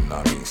 You know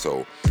what I mean?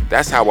 So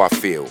that's how I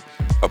feel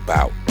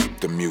about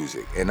the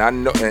music. And I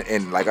know,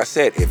 and like I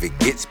said, if it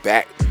gets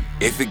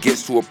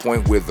to a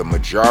point where the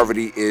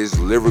majority is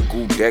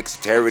lyrical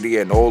dexterity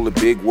and all the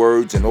big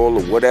words and all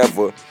the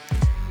whatever,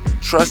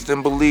 trust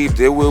and believe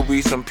there will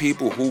be some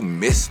people who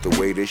miss the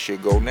way this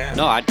shit go now.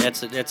 No,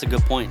 that's a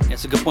good point.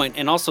 That's a good point.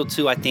 And also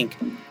too, I think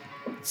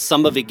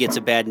some of it gets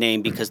a bad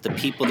name because the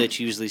people that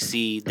you usually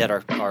see that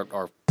are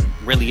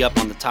really up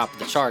on the top of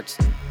the charts,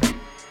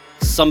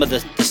 some of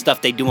the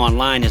stuff they do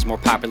online is more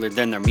popular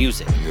than their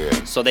music. Yeah.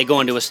 So they go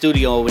into a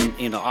studio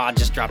and I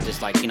just dropped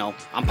this, like,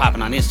 I'm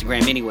popping on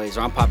Instagram anyways,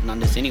 or I'm popping on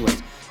this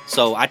anyways.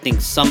 So I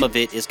think some of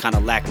it is kind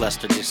of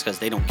lackluster just because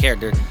they don't care.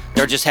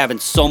 They're just having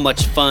so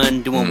much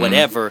fun doing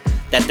whatever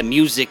that the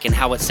music and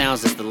how it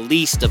sounds is the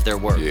least of their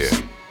worries.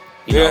 Yeah.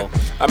 You know?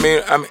 I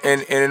mean,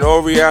 and in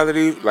all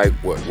reality, like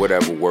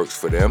whatever works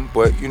for them,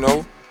 but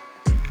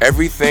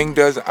everything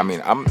does. I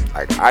mean,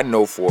 I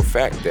know for a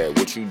fact that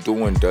what you're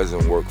doing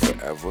doesn't work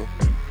forever.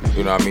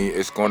 You know what I mean?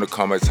 It's going to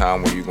come a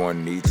time where you're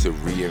going to need to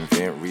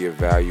reinvent,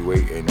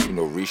 reevaluate, and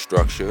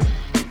restructure.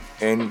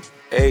 And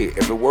hey,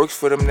 if it works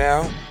for them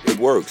now, it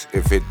works.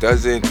 If it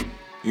doesn't,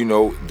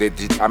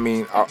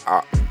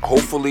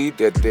 hopefully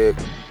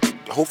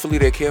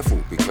they're careful,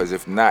 because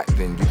if not,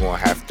 then you're gonna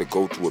have to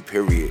go through a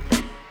period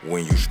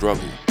when you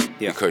struggle,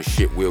 because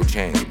shit will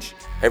change.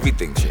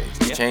 Everything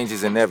changes. Yeah. Change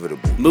is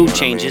inevitable. Mood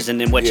changes,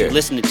 and then what you're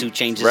listening to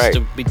changes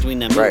between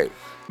them. Right.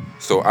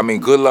 So I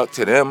mean, good luck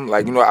to them.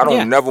 Like I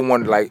don't never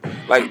want like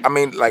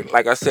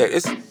I said,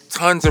 it's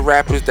tons of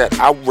rappers that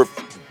I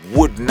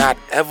would not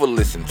ever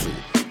listen to.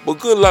 But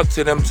good luck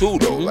to them too,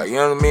 though. Like, you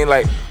know what I mean?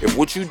 Like, if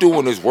what you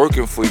doing is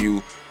working for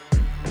you,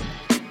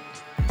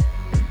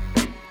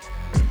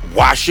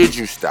 why should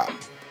you stop?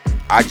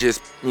 I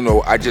just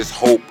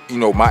hope,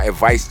 my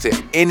advice to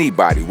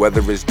anybody,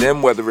 whether it's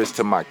them, whether it's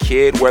to my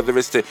kid, whether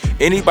it's to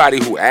anybody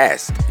who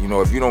asks,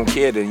 if you don't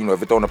care, then,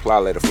 if it don't apply,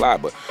 let it fly.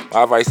 But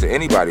my advice to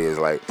anybody is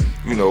like,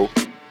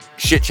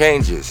 shit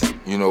changes,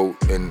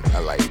 and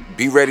like,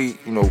 be ready,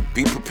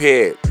 be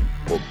prepared,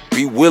 or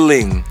be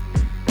willing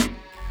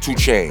to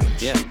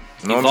change. Yeah.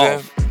 You know what I'm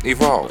saying?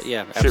 Evolve.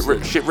 Yeah,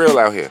 absolutely. Shit real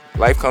out here.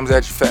 Life comes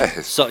at you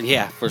fast. So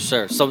yeah, for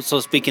sure. So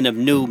speaking of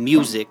new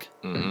music,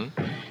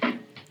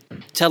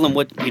 tell them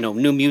what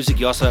new music.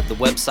 You also have the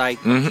website.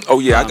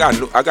 Oh yeah,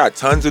 I got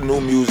tons of new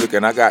music,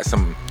 and I got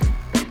some.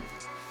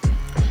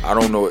 I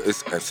don't know.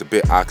 It's a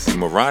bit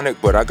oxymoronic,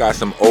 but I got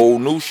some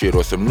old new shit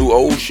or some new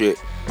old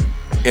shit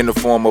in the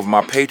form of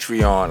my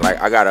Patreon. Like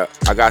I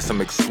got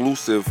some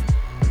exclusive.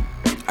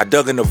 I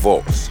dug in the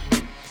vaults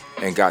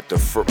and got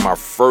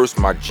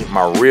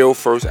my real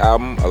first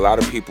album. A lot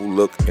of people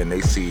look and they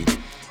see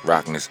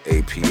Rockness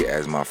AP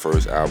as my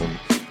first album,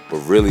 but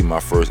really my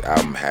first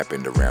album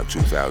happened around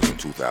 2000,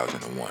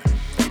 2001.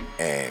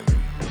 And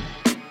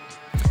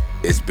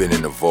it's been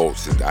in the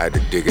vaults. I had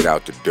to dig it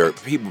out the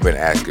dirt. People been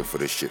asking for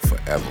this shit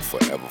forever,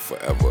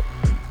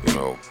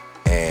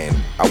 and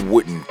I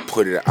wouldn't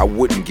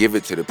give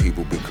it to the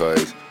people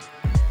because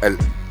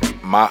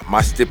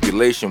my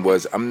stipulation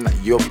was,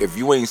 if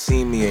you ain't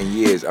seen me in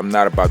years, I'm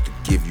not about to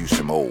give you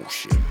some old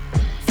shit.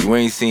 If you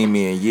ain't seen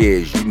me in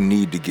years, you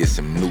need to get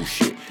some new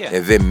shit. Yeah.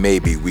 And then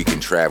maybe we can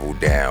travel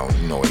down,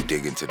 and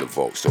dig into the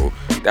vault. So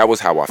that was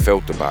how I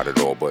felt about it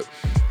all. But,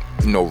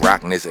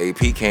 Rockness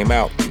AP came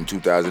out in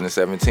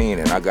 2017,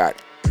 and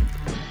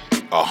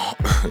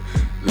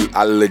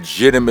I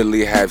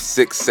legitimately have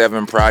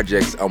 6-7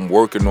 projects I'm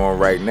working on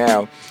right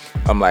now.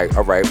 I'm like,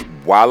 all right,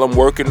 while I'm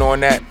working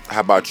on that, how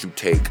about you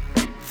take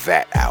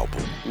that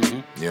album?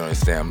 You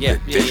understand?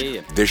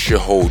 This should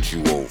hold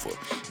you over.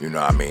 You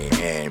know what I mean?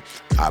 And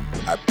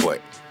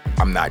but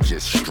I'm not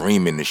just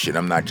streaming the shit.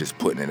 I'm not just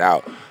putting it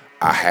out.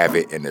 I have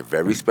it in a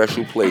very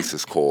special place.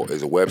 It's a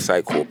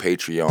website called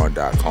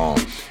Patreon.com.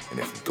 And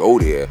if you go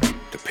there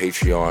to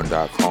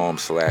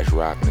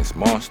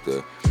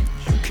Patreon.com/RocknessMonster,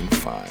 you can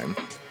find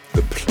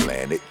the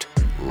Planet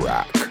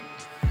Rock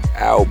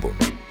album.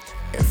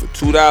 And for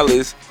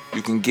 $2,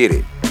 you can get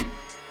it.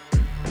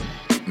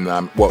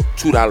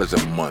 $2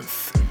 a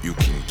month, you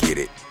can get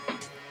it.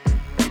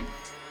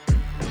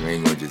 You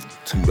ain't gonna just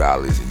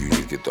 $2 and you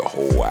just get the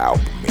whole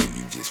album and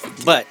you just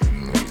forget. But, you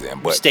know what I'm saying?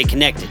 But stay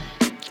connected.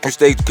 You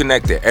stay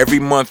connected. Every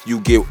month you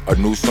get a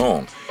new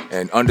song.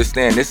 And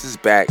understand, this is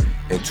back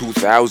in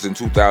 2000,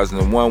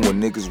 2001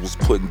 when niggas was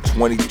putting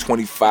 20,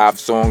 25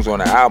 songs on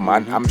the album.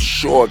 I'm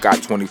sure I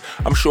got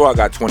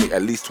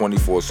at least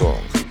 24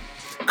 songs.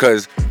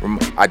 Because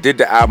I did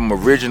the album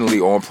originally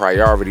on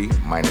Priority,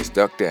 minus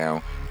Duck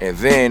Down. And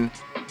then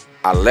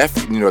I left,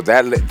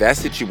 that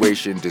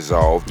situation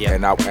dissolved. Yeah.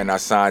 And I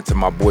signed to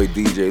my boy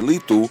DJ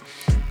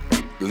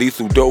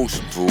Lethal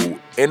Dose through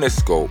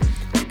Interscope.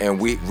 And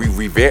we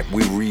revamped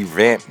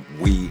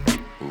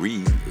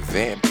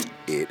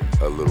it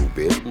a little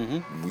bit.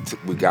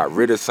 We got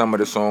rid of some of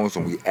the songs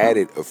and we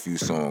added a few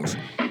songs,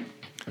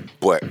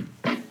 but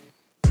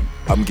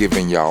I'm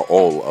giving y'all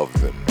all of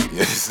them. You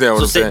understand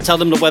what I'm saying? Tell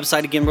them the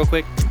website again real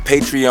quick.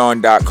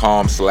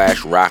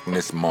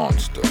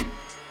 Patreon.com/RocknessMonster.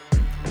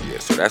 Yeah,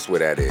 so that's what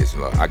that is.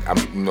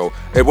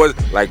 It was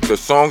like the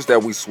songs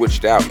that we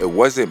switched out. It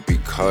wasn't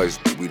because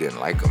we didn't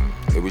like them.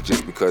 It was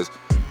just because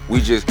we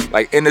just,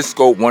 like,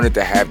 Interscope wanted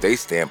to have their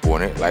stamp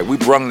on it. Like, we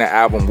brung the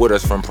album with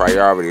us from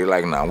Priority.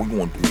 Like, nah, we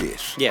gonna do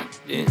this. Yeah,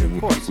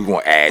 of course. We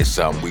gonna add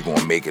something. We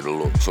gonna make it a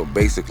little. So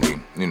basically,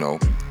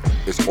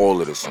 it's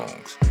all of the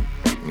songs.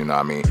 You know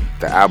what I mean?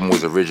 The album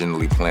was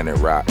originally Planet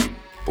Rock,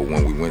 but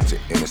when we went to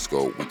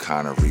Interscope, we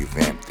kind of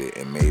revamped it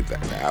and made the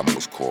album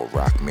was called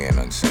Rockman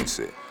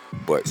Uncensored.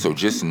 But so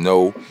just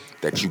know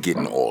that you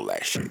getting all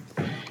that shit.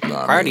 You know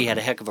what Priority had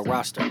a heck of a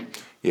roster.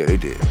 Yeah, they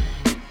did.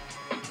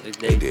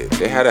 They did.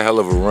 They had a hell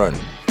of a run.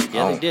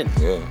 Yeah, they did.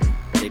 Yeah,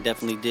 they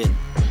definitely did.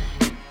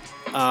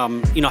 How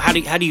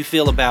do you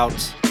feel about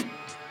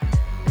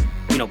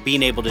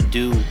being able to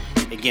do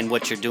again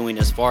what you're doing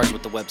as far as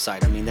with the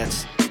website? I mean,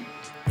 that's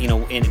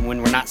and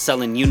when we're not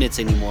selling units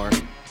anymore,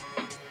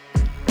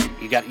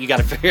 you got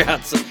to figure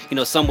out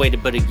some way to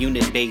put a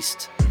unit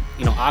based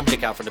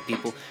object out for the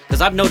people,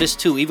 because I've noticed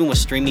too, even with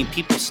streaming,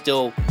 people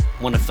still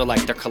want to feel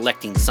like they're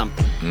collecting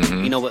something.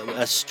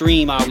 A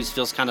stream always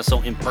feels kind of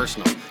so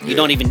impersonal. You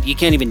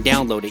can't even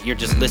download it. You're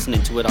just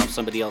listening to it off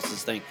somebody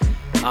else's thing.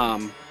 I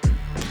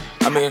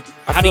mean,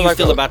 how do you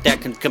feel about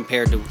that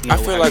compared to? I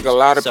feel like a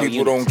lot of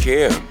people don't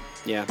care.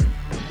 Yeah.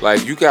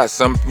 Like, you got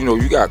some,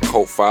 you got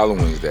cult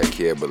followings that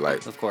care, but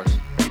like, of course,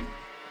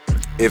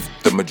 if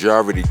the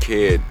majority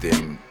cared,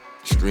 then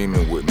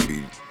streaming wouldn't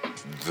be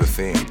the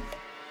thing.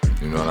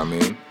 You know what I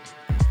mean?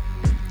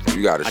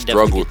 You gotta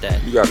struggle.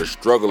 You gotta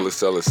struggle to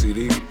sell a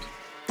CD.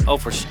 Oh,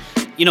 for sure.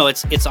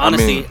 It's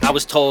honestly, I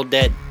was told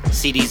that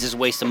CDs is a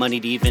waste of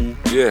money to even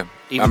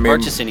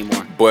purchase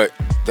anymore. But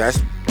that's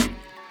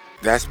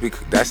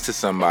to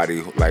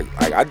somebody who, like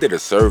I did a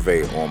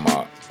survey on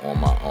my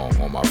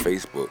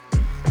Facebook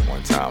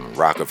one time.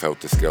 Rock of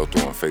Helter Skelter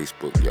on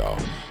Facebook, y'all.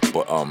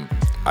 But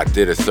I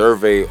did a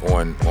survey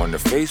on the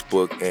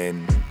Facebook,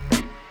 and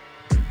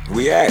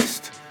we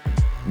asked.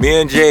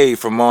 Me and Jay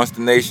from Monster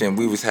Nation,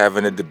 we was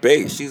having a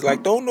debate. She's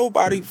like, don't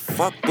nobody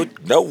fuck with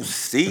no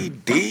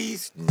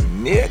CDs,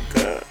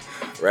 nigga.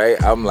 Right?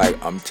 I'm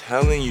like, I'm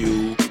telling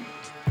you,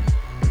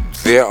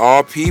 there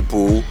are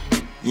people,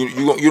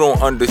 you don't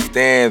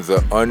understand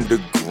the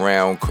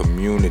underground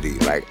community.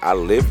 Like, I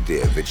lived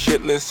there. The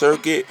Chitlin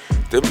Circuit,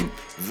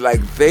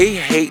 they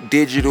hate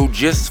digital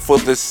just for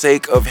the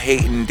sake of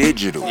hating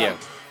digital. Yeah.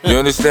 You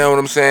understand what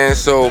I'm saying?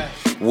 So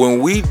when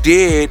we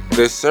did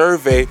the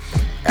survey,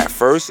 at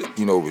first, it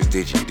was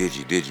digi.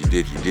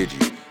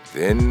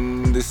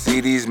 Then the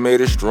CDs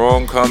made a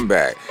strong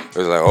comeback. It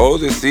was like, oh,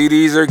 the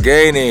CDs are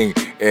gaining,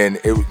 and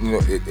it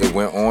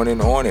went on,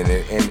 and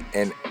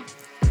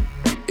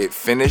it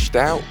finished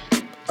out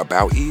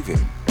about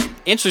even.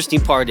 Interesting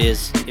part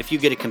is, if you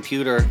get a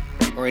computer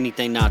or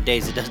anything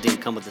nowadays, it doesn't even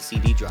come with a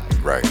CD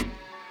drive. Right.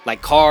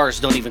 Like, cars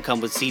don't even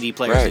come with CD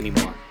players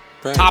anymore.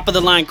 Right. Top of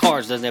the line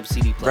cars doesn't have a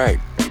CD player. Right.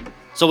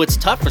 So it's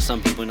tough for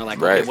some people, like,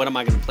 okay, what am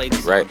I going to play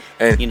this on?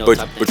 And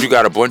but you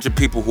got a bunch of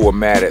people who are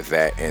mad at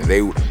that, and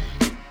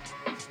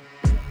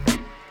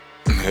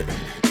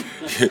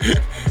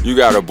you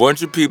got a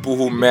bunch of people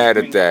who mad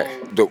at that.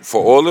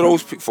 For all of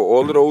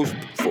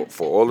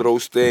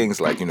those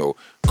things, like,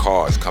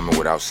 cars coming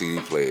without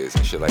CD players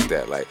and shit like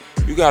that. Like,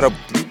 you got a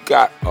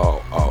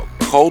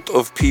cult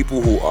of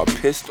people who are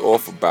pissed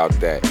off about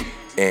that,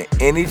 and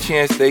any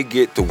chance they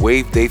get to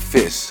wave their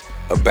fists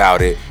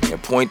about it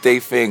and point their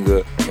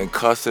finger and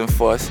cuss and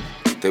fuss,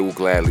 they will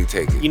gladly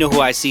take it. You know who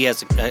I see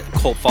as a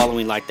cult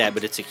following like that,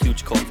 but it's a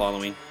huge cult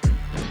following?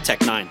 Tech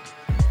Nine.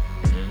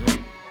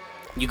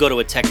 You go to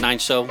a Tech Nine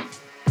show,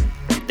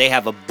 they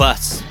have a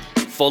bus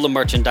full of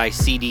merchandise,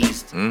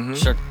 CDs,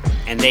 shirts,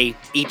 and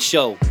each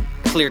show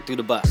cleared through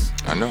the bus.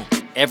 I know.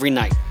 Every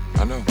night.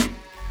 I know.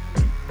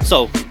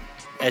 So,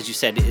 as you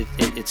said,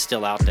 it's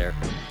still out there.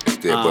 It's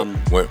there, but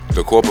when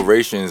the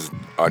corporations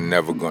are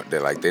never going,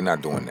 they're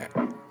not doing that.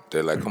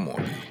 They're like, come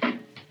on, man.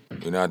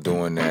 You're not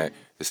doing that.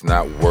 It's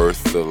not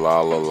worth the la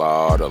la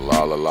la, the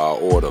la la la,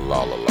 or the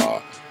la la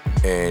la.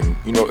 And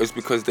it's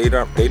because they're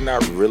not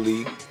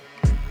really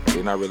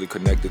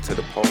connected to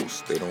the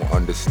pulse. They don't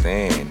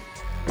understand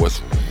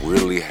what's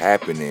really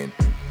happening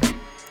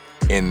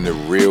in the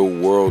real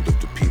world of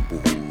the people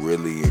who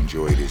really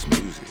enjoy this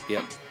music.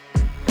 Yep.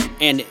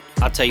 And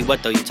I'll tell you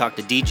what, though, you talk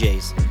to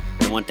DJs,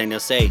 the one thing they'll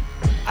say,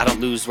 I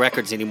don't lose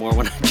records anymore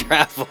when I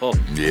travel.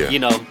 Yeah.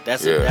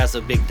 That's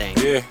a big thing.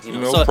 Yeah.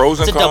 So pros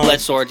and it's cons. a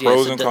double-edged sword. Yeah,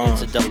 Pros and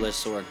cons. It's a double-edged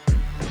sword.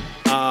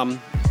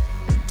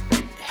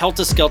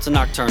 Helter Skelter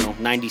Nocturnal,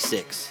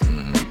 96.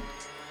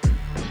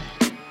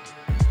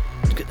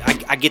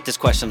 I get this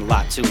question a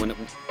lot, too, when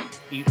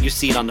you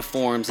see it on the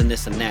forums and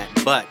this and that.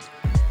 But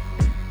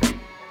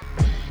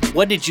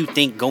what did you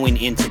think going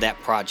into that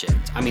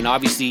project? I mean,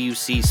 obviously you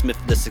see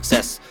the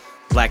success,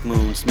 Black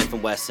Moon, Smith &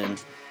 Wesson,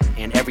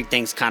 and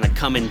everything's kind of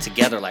coming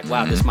together like,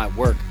 wow, this might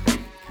work.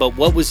 But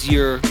what was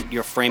your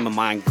frame of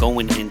mind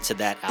going into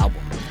that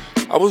album?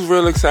 I was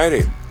real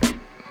excited.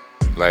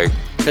 Like,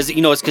 because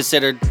it's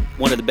considered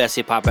one of the best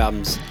hip hop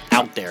albums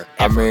out there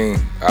ever. I mean,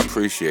 I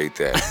appreciate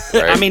that.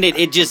 Right? I mean,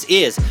 it just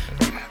is.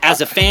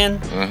 As a fan,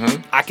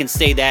 Mm-hmm. I can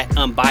say that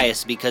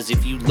unbiased, because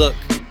if you look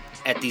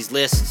at these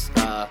lists,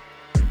 I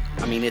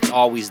mean, it's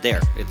always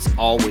there. It's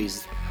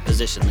always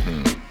positioned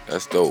there.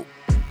 That's dope.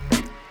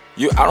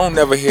 I don't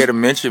never hear to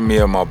mention me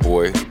or my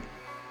boy,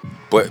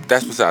 but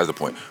that's besides the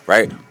point,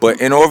 right? But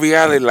in all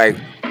reality, like,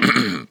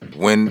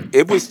 when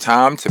it was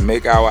time to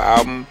make our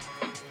album,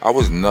 I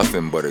was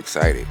nothing but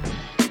excited.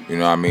 You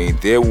know what I mean?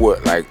 There were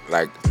like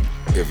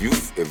if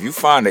you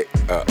find a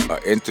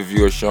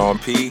interview of Sean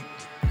P,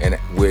 and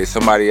where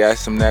somebody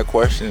asked him that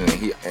question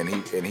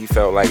and he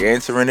felt like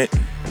answering it,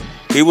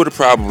 he would have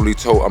probably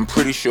told. I'm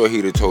pretty sure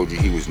he'd have told you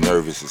he was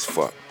nervous as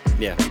fuck.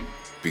 Yeah.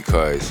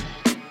 Because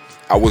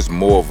I was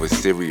more of a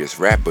serious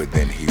rapper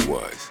than he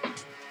was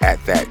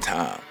at that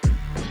time.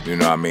 You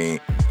know what I mean?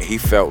 He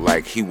felt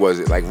like he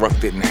wasn't, like, Ruck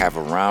didn't have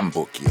a rhyme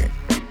book yet.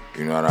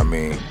 You know what I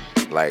mean?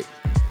 Like,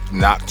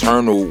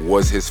 Nocturnal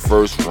was his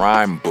first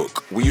rhyme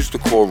book. We used to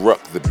call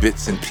Ruck the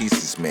bits and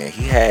pieces man.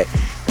 He had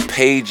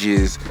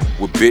pages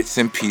with bits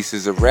and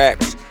pieces of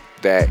raps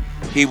that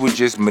he would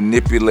just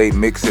manipulate,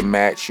 mix and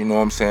match, you know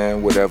what I'm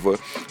saying? Whatever.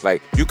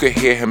 Like, you could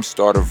hear him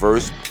start a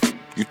verse.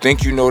 You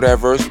think you know that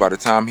verse, by the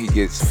time he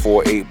gets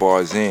 4-8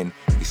 bars in,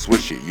 he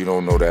switch it. You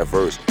don't know that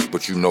verse,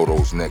 but you know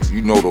those next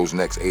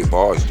 8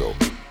 bars though.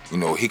 You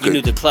know, he could. You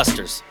knew the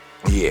clusters.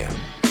 Yeah.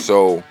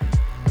 So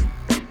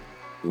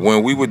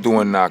when we were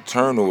doing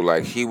Nocturnal,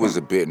 like, he was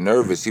a bit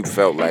nervous. He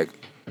felt like,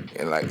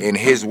 and like in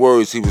his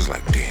words, he was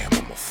like, "Damn,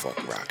 I'ma fuck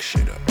Rock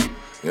shit up."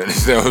 You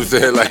understand what I'm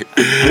saying?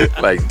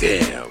 Like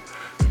damn.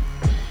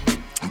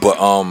 But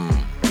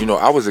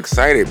I was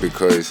excited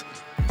because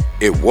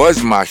it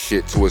was my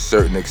shit to a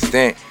certain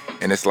extent,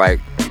 and it's like,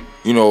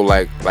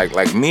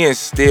 like me and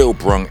Still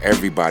brung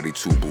everybody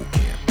to boot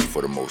camp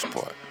for the most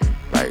part.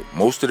 Like,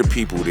 most of the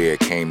people there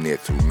came there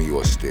through me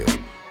or Still,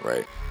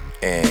 right?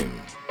 And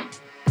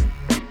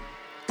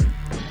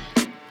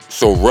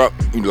so Ruck,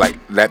 like,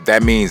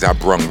 that means I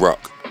brung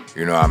Ruck,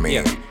 you know what I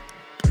mean? Yeah.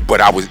 But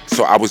I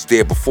was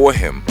there before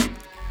him,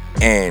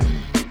 and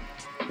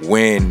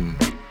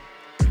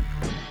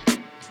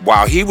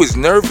while he was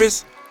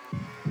nervous,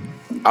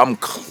 I'm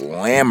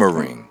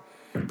clamoring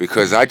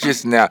because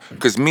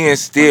because me and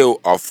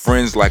Still are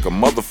friends like a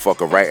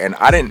motherfucker, right? And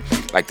I didn't,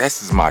 like,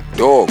 this is my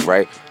dog,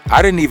 right?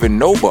 I didn't even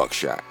know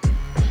Buckshot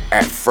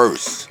at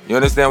first. You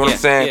understand what I'm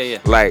saying? Yeah.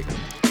 Like,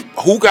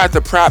 Who Got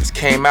the Props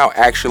came out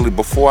actually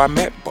before I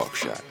met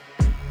Buckshot.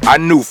 I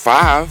knew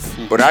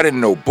Five, but I didn't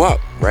know Buck,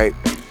 right?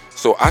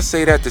 So I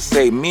say that to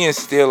say me and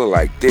Still are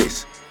like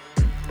this.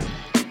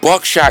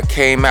 Buckshot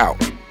came out,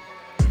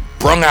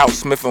 brung out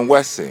Smith &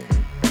 Wesson.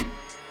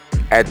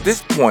 At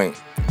this point,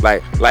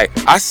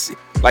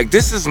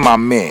 this is my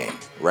man,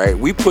 right?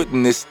 We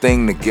putting this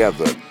thing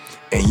together,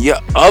 and your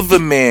other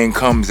man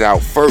comes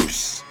out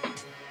first,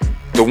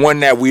 the one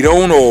that we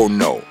don't all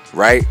know,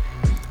 right?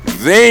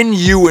 Then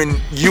you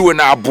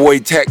and our boy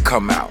Tech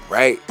come out,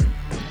 right?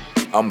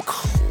 I'm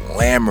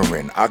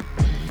clamoring.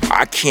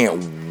 I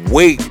can't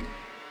wait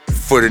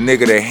for the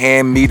nigga to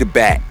hand me the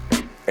bat,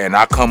 and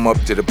I come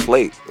up to the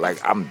plate. Like,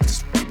 I'm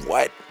just,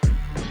 what?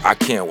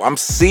 I'm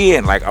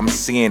seeing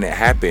it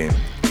happen,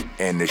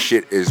 and the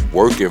shit is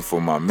working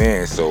for my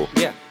man. So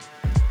yeah,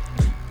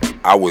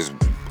 it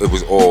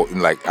was all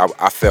like,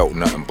 I felt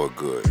nothing but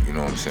good. You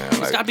know what I'm saying?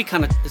 Like, it's gotta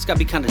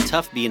be kind of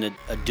tough being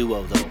a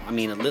duo though. I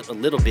mean, a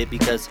little bit,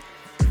 because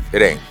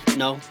it ain't.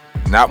 No.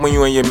 Not when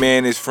you and your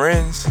man is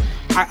friends.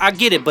 I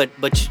get it, but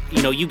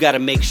you got to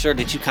make sure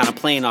that you kind of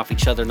playing off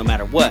each other no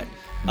matter what.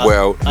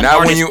 Well,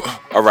 not when you.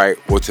 All right.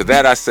 Well, to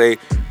that I say,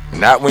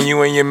 not when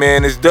you and your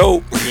man is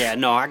dope. Yeah,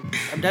 no,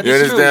 that you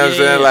is understand true. what I'm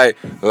saying?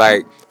 Yeah.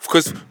 Like,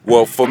 because,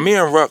 well, for me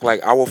and Ruck, like,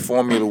 our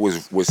formula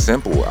was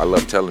simple. I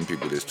love telling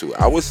people this too.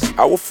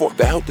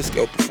 The Helter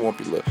Skelter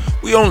formula,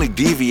 we only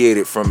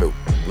deviated from it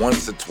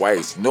once or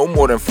twice, no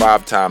more than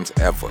 5 times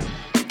ever.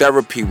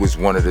 Therapy was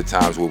one of the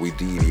times where we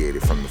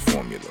deviated from the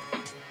formula.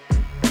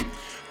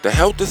 The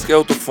Helter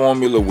Skelter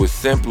formula was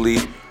simply,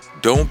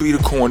 don't be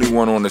the corny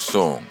one on the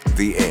song.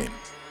 The end.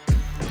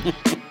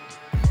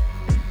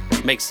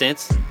 Makes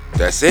sense.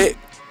 That's it.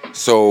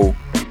 So,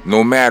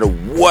 no matter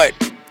what,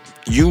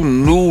 you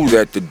knew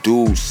that the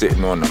dude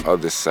sitting on the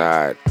other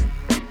side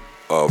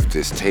of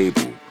this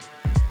table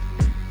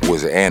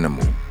was an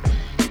animal.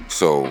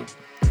 So,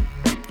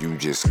 you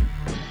just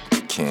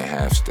can't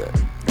half step.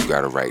 You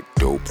gotta write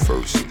dope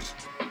verses.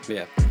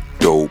 Yeah.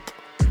 Dope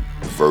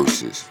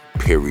verses,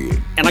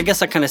 period. And I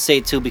guess I kind of say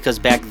it too, because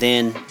back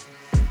then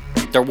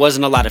there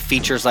wasn't a lot of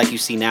features like you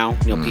see now.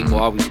 You know, people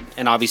always,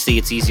 and obviously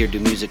it's easier to do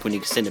music when you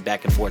can send it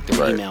back and forth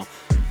through email.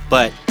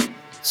 But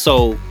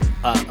so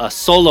a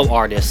solo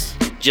artist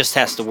just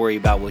has to worry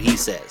about what he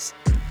says.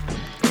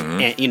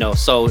 And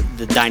so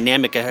the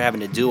dynamic of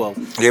having a duo.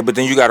 Yeah, but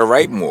then you gotta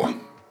write more.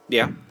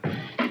 Yeah,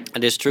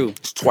 that is true.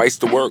 It's twice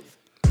the work.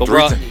 But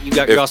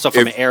you're also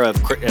from an era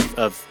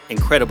of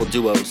incredible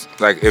duos.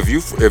 Like if you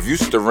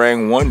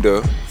Starang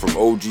Wonder from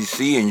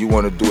OGC and you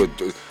want to do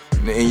it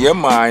in your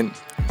mind,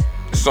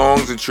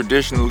 songs are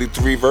traditionally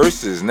 3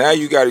 verses. Now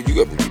you got to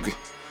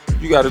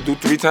do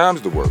 3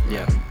 times the work.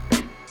 Yeah.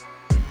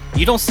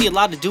 You don't see a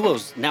lot of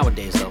duos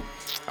nowadays, though.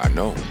 I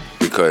know,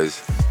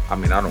 because I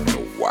don't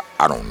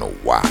know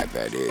why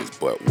that is,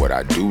 but what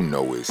I do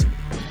know is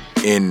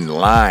in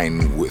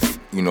line with,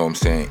 you know what I'm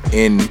saying,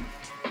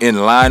 in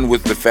line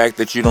with the fact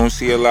that you don't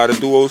see a lot of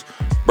duos.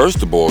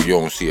 First of all, you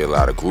don't see a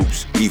lot of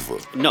groups either.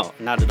 No,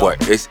 not at all.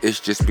 But it's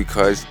just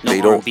because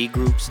they don't R&B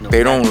groups.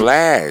 They don't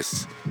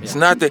last. Yeah. It's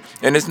not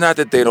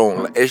that they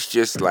don't. It's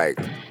just like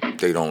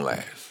they don't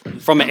last.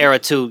 From an era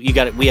too,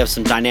 we have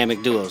some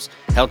dynamic duos: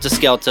 Helter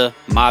Skelter,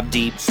 Mobb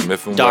Deep,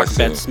 Smith and Dr.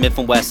 Wesson, Smith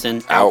and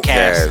Wesson,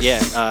 Outkast,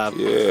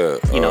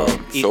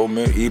 so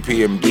many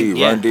EPMD,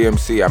 Run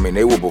DMC.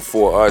 They were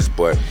before us,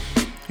 but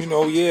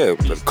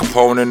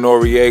Capone and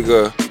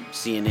Noriega.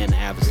 CNN,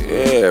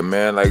 absolutely. Yeah,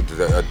 man, like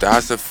the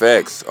Das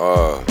Effects.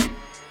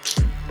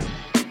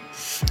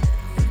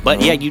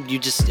 But yeah, you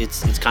just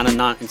it's kind of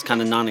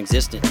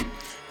non-existent.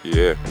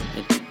 Yeah.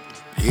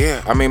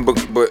 Yeah,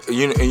 but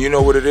you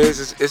know what it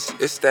is?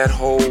 It's that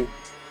whole.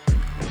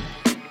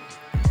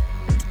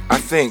 I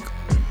think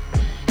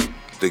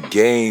the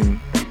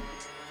game.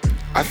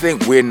 I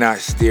think we're not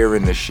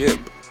steering the ship.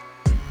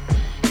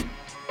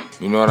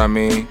 You know what I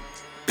mean?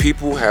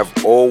 People have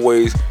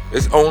always.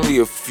 It's only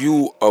a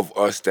few of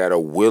us that are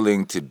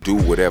willing to do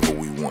whatever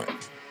we want,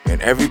 and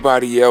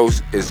everybody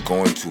else is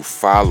going to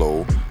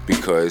follow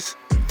because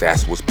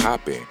that's what's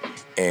popping.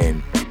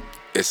 And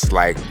it's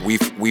like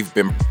we've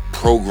been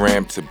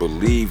programmed to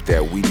believe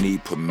that we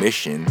need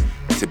permission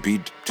to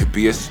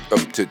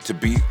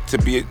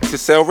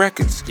sell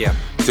records,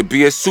 to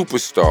be a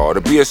superstar,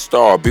 to be a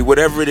star, be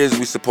whatever it is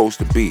we're supposed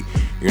to be.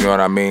 You know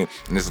what I mean?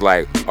 And it's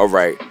like, all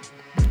right,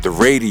 the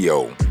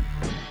radio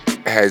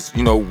has,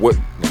 what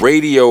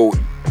radio,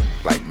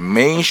 like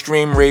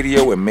mainstream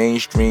radio and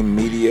mainstream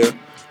media,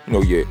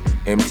 your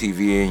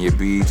MTV and your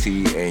BET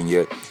and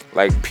your,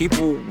 like,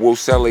 people will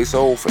sell their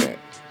soul for that.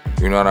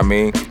 You know what I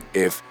mean?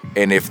 If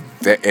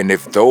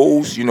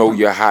those,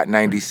 your Hot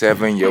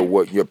 97,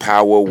 your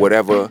Power,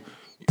 whatever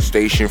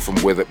station from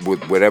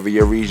whatever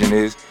your region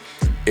is,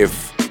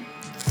 if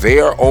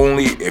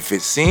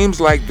it seems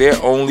like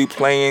they're only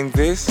playing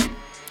this,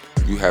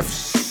 you have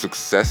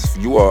success.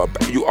 You are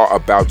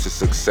about to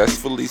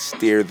successfully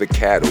steer the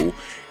cattle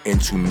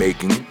into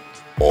making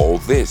all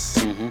this,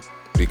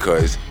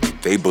 because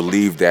they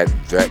believe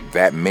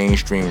that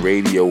mainstream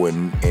radio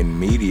and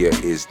media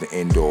is the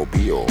end all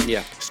be all.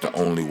 Yeah, it's the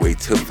only way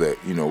to the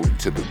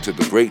to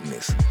the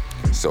greatness.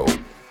 So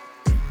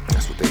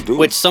that's what they do.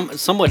 Which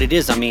somewhat it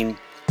is.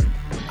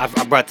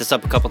 I've brought this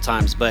up a couple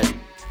times, but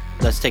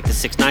let's take the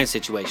 6ix9ine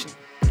situation.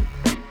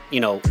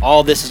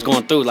 All this is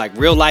going through, like,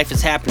 real life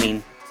is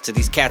happening to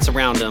these cats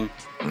around him,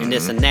 and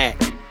this and that,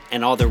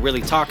 and all they're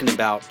really talking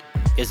about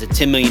is a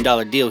 $10 million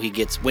deal he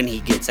gets when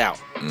he gets out,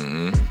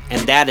 and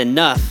that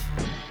enough.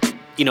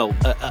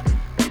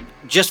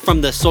 Just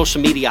from the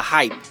social media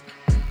hype,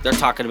 they're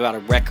talking about a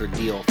record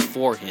deal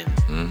for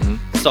him.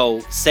 So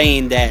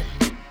saying that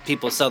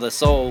people sell their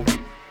soul,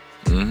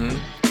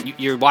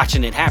 you're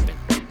watching it happen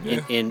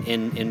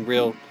in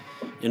real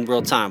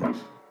time.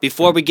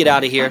 Before we get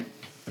out of here,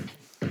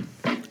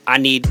 I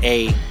need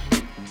a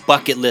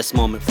bucket list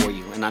moment for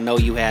you, and I know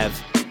you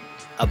have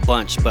a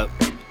bunch, but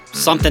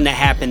something that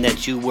happened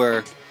that you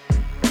were.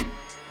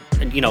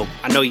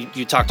 I know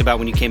you talked about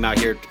when you came out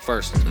here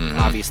first,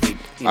 obviously.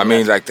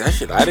 Like that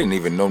shit, I didn't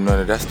even know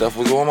none of that stuff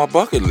was on my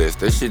bucket list.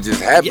 That shit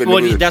just happened. Yeah,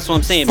 well, that's what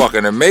I'm saying.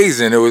 Fucking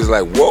amazing. It was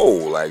like,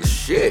 whoa, like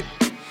shit.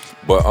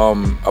 But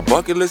a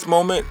bucket list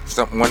moment,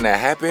 one that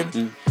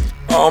happened,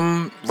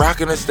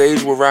 rocking the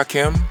stage with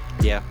Rakim.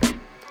 Yeah.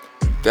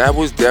 That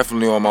was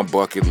definitely on my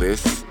bucket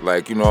list.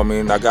 Like,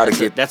 I gotta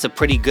get. That's a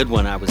pretty good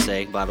one, I would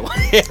say, by the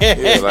way.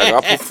 Yeah, like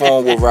I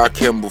performed with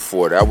Rakim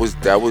before. That was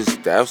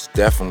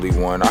definitely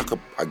one.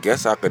 I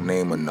guess I could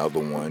name another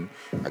one.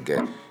 I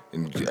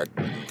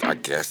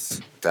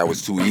guess that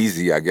was too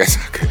easy. I guess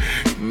I could.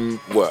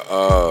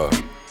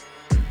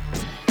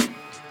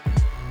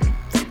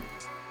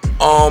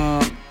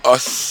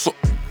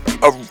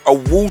 A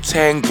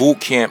Wu-Tang boot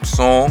camp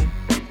song.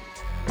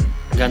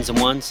 Guns and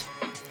Ones.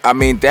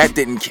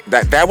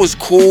 That was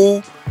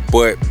cool,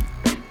 but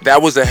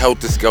that was a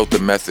Helter Skelter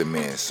Method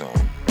Man song.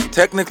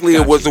 Technically,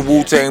 it was a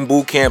Wu-Tang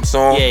Boot Camp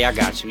song. Yeah, I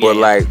got you. But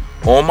like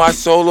on my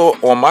solo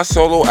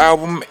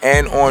album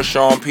and on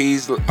Sean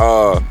P's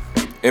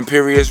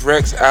Imperious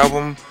Rex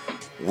album,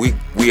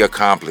 we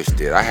accomplished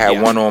it. I had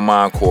one on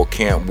mine called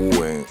Camp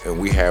Wu, and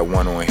we had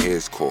one on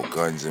his called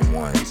Guns and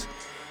Ones,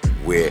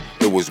 where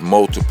it was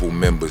multiple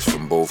members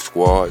from both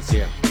squads.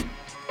 Yeah.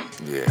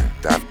 Yeah,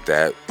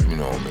 that you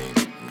know what I mean.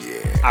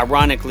 Yeah.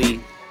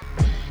 Ironically,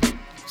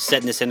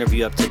 setting this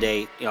interview up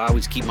today, I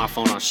always keep my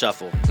phone on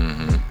shuffle.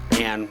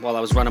 And while I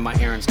was running my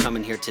errands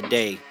coming here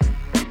today,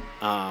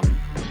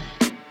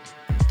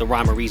 the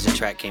Rhyme or Reason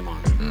track came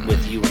on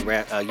with you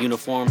and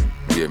Uniform.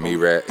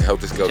 Yeah,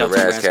 Helter Skelter, Helter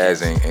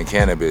Razzcazz, Razzcazz. and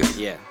Cannabis.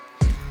 Yeah.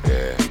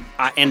 Yeah.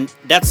 And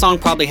that song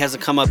probably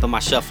hasn't come up in my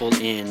shuffle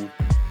in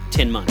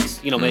 10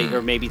 months,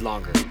 or maybe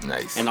longer.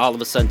 Nice. And all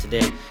of a sudden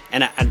today,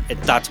 and I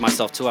thought to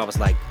myself too, I was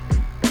like,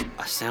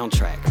 a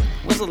soundtrack.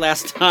 When's the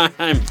last time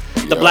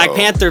the Black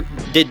Panther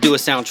did do a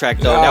soundtrack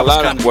though? Yeah, that was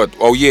kind of what?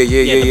 Oh yeah,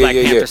 the Black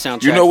Panther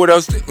soundtrack. You know what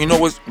else? You know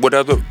what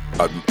other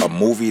a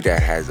movie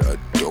that has a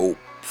dope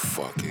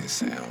fucking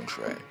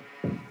soundtrack?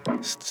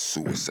 It's the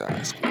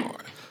Suicide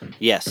Squad.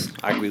 Yes,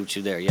 I agree with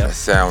you there. That Yeah.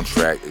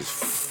 soundtrack is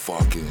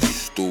fucking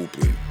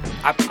stupid.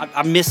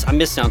 I miss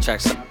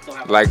soundtracks.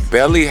 Like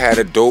Belly had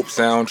a dope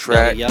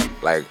soundtrack. Belly, yep.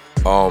 Like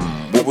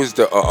what was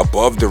the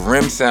Above the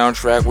Rim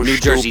soundtrack? Was New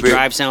stupid. Jersey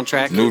Drive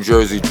soundtrack. New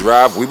Jersey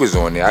Drive. We was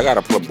on there. I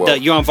gotta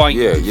plug. You're on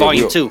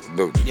volume 2.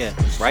 Yeah,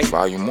 right.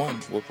 Volume 1.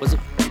 What Was it?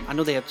 I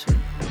know they have 2.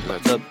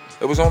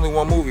 It was only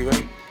one movie,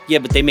 right? Yeah,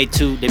 but they made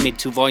 2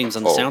 volumes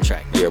on the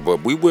soundtrack. Yeah,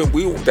 but we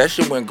that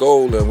shit went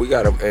gold, and we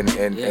got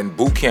and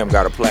Boot Camp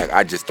got a plaque.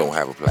 I just don't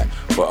have a plaque,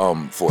 but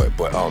for it.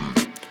 But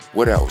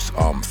what else?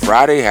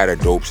 Friday had a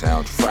dope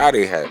sound.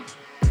 Friday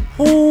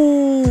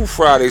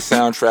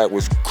soundtrack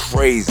was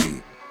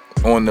crazy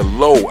on the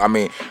low. I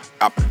mean,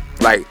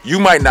 like you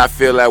might not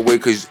feel that way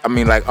because I'm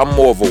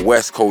more of a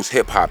West Coast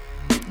hip hop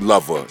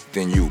lover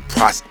than you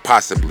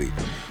possibly,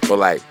 but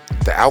like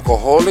the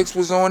Alcoholics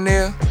was on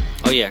there.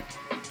 Oh yeah.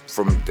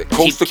 From the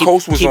Coast to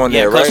Coast was on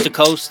there, right?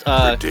 Coast to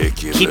Coast.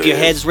 Ridiculous. Keep Your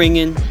Heads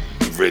Ringing.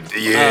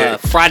 Yeah.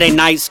 Friday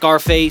Night,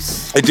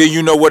 Scarface. And then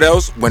you know what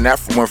else? When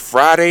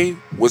Friday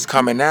was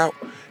coming out,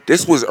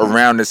 this was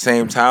around the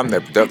same time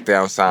that Duck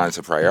Down Signs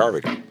a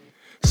Priority.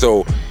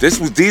 So this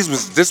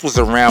was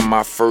around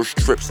my first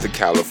trips to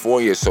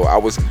California. So I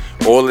was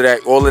all of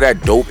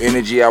that dope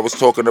energy I was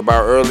talking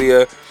about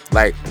earlier.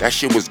 Like that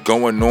shit was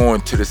going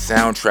on to the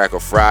soundtrack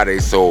of Friday.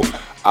 So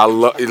I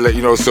love,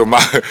 so my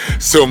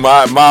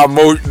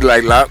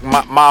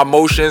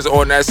emotions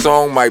on that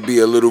song might be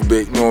a little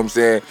bit, you know what I'm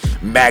saying,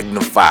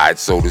 magnified,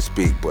 so to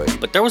speak.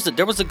 But there was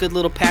a good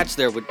little patch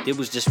there. It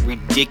was just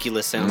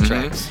ridiculous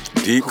soundtracks.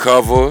 Mm-hmm. Deep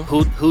Cover.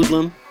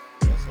 Hoodlum.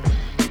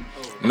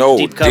 No,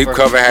 Deep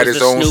Cover had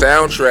its own Snoop.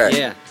 soundtrack.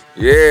 Yeah.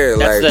 Yeah,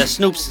 that's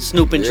the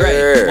Snoop and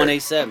Dre.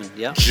 187.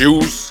 Yeah.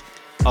 Juice.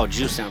 Oh,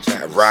 Juice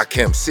soundtrack.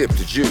 Rakim, sip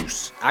the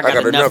juice. I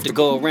got enough to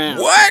go around.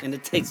 What? And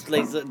it takes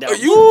place. Are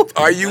you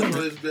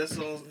bugging?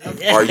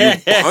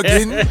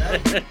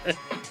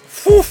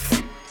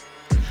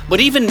 But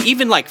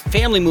even like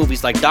family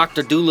movies, like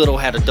Dr. Dolittle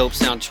had a dope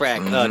soundtrack.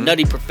 Mm-hmm.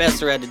 Nutty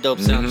Professor had a dope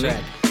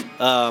soundtrack.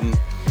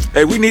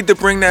 Hey, we need to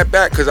bring that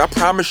back because I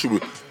promise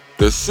you,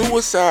 the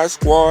Suicide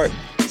Squad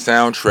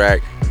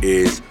soundtrack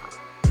is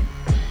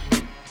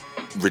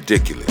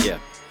ridiculous. Yeah.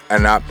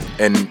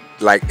 And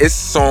like it's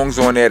songs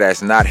on there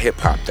that's not hip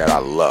hop that I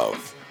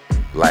love.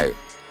 Like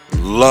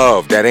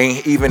love that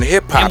ain't even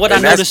hip hop. And what I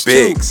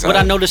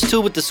noticed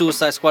too with the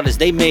Suicide Squad is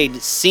they made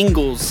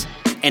singles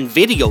and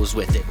videos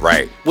with it.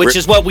 Right. Which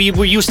is what we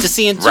were used to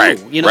seeing too.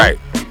 Right. Right.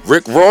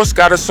 Rick Ross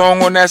got a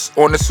song on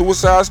the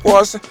Suicide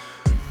Squad.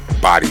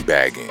 Body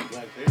Bagging.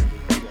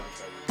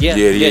 Yeah.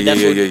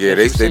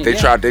 They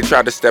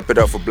tried to step it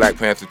up for Black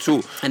Panther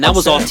too. And that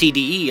was all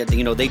TDE.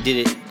 They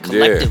did it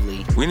collectively.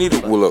 Yeah. We need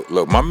to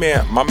look. My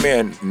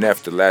man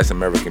Neff, the Last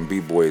American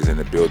B-Boy, is in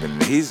the building.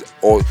 And he's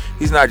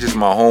not just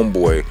my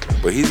homeboy,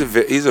 but he's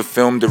a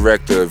film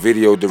director, a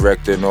video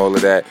director, and all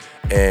of that.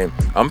 And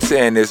I'm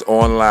saying this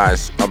online.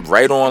 I'm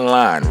right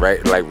online,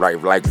 right? Like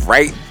right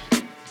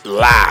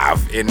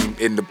live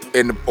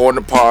on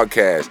the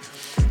podcast.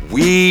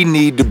 We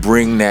need to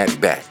bring that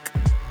back.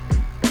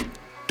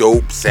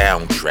 Dope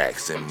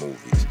soundtracks in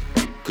movies.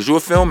 Cause you're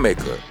a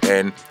filmmaker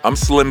and I'm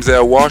Slim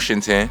Zell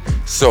Washington,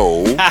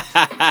 so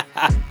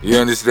you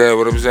understand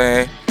what I'm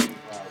saying?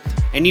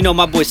 And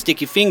my boy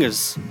Sticky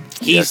Fingers.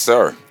 Yes,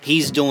 sir.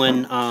 He's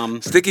doing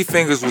Sticky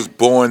Fingers was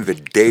born the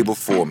day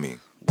before me.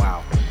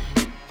 Wow.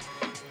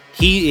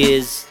 He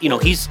is,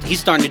 he's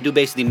starting to do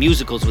basically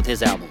musicals with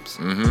his albums.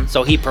 Mm-hmm.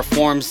 So he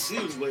performs. He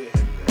was way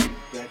ahead of that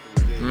back in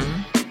the day.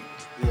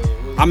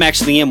 Mm-hmm. I'm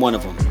actually in one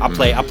of them. I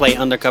play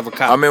Undercover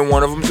Cop. I'm in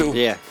one of them too.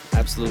 Yeah,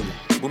 absolutely.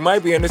 We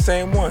might be in the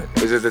same one.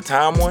 Is it the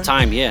Time one?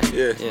 Time, yeah.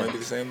 Yeah, it might be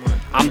the same one.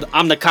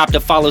 I'm the cop that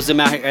follows him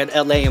out here at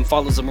LA and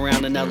follows him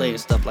around in LA and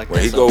stuff like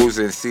when that. He goes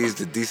and sees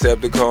the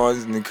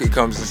Decepticons and he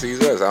comes and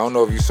sees us. I don't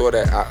know if you saw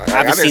that. I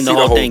haven't seen the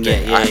whole thing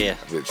yet. Yeah.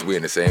 We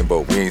in the same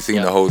boat. We ain't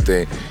seen the whole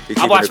thing.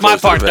 I watched my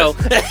part though.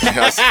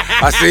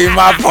 I seen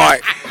my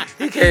part.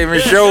 He came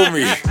and showed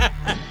me.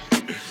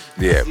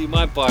 Yeah. See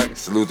my part.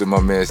 Salute to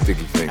my man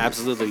Sticky Fingers.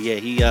 Absolutely, yeah.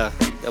 He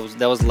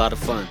that was a lot of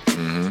fun.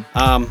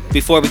 Mm-hmm.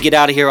 Before we get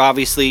out of here,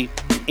 obviously,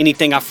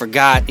 anything I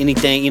forgot,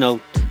 anything you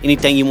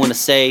want to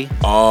say?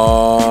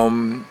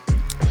 I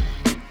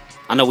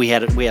know we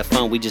had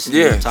fun. We just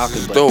talking.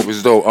 It's dope.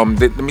 It's dope.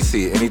 Let me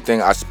see.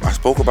 Anything I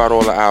spoke about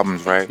all the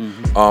albums, right?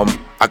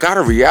 Mm-hmm. I got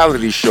a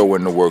reality show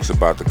in the works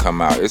about to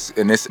come out. It's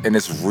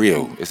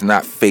real. It's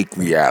not fake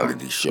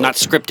reality show. Not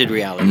scripted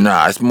reality.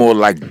 Nah, it's more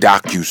like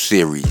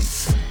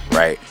docu-series,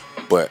 right?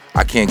 But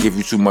I can't give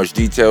you too much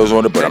details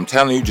on it. But I'm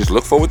telling you, just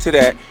look forward to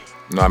that.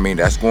 You know what I mean?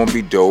 That's gonna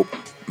be dope.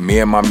 me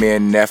and my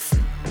man Neff,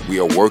 we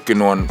are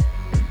working on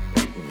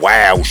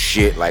wild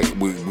shit. Like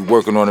we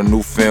working on a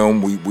new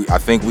film. I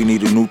think we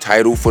need a new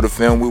title for the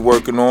film we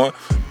working on.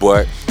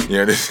 But you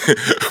know this.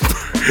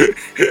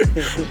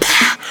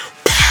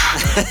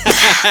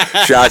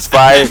 Shots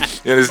fired.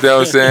 You understand what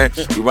I'm saying?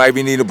 We might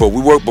be needing, but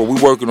we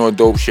working on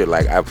dope shit.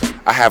 Like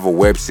I have a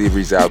web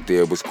series out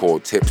there. It was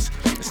called Tips.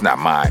 It's not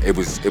mine. It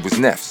was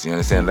Neff's. You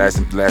understand?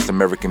 Last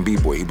American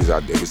B-boy. He was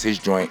out there. It was his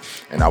joint,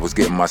 and I was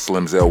getting my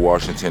Slim Zell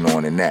Washington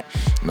on in that.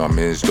 You know what I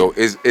mean? It's dope.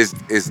 Is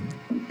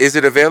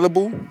it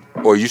available,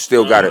 or you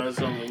still got it? It's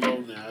on the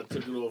low now. I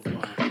took it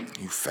offline.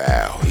 You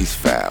foul. He's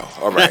foul.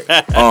 All right.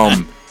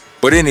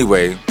 But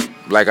anyway,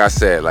 like I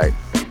said, like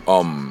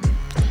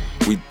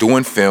we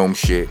doing film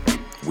shit.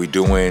 We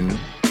doing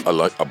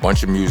a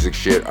bunch of music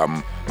shit.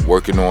 I'm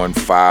working on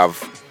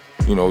 5,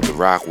 the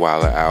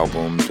Rockwilder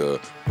album, the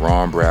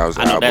Ron Browz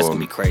album. I know that's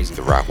gonna be crazy.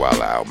 The Rockwilder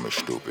album is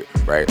stupid,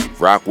 right?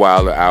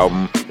 Rockwilder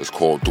album is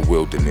called The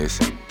Wilderness.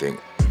 Think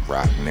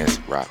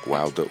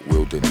Rockwilder,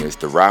 Wilderness.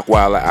 The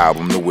Rockwilder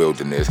album, The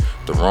Wilderness.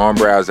 The Ron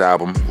Browz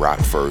album,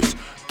 Rock First.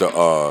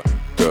 The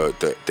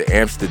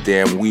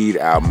Amsterdam Weed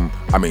album,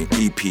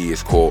 EP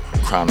is called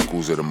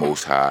Chronicles of the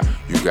Most High.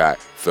 You got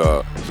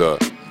the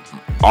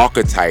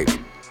Archetype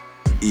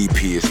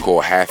EP is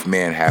called Half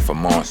Man, Half a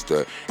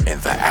Monster,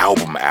 and the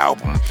album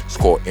is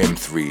called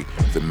M3,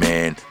 The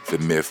Man, The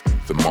Myth,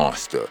 The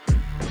Monster.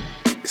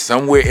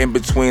 Somewhere in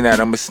between that,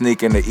 I'ma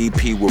sneak in the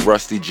EP with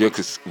Rusty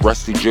Jukes.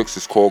 Rusty Jukes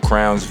is called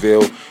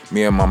Crownsville.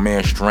 Me and my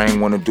man Strang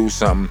want to do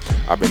something.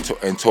 I've been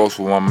in talks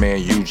with my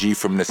man UG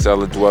from the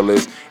Cellar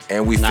Dwellers,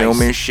 and we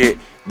filming shit.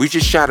 We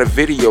just shot a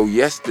video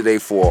yesterday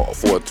for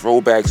a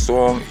throwback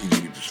song.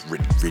 It's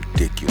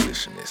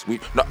ridiculousness.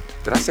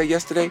 Did I say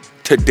yesterday?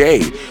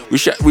 Today we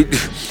shot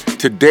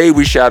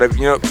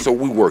it. So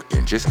we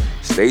working. Just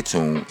stay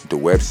tuned. The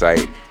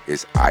website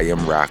is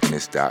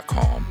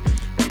iamrockness.com.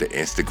 The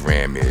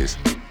Instagram is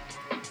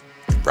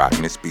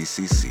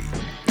RocknessBCC.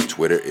 The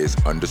Twitter is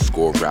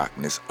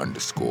 _Rockness_.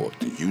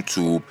 The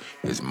YouTube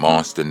is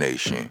Monster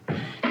Nation.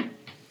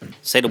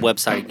 Say the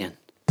website again.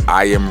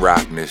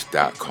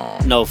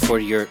 iamrockness.com. No, for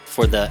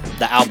the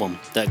album,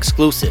 the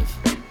exclusive.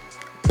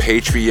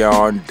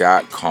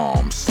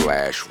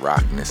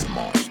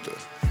 Patreon.com/RocknessMonster.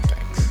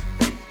 Thanks.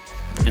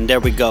 And there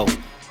we go.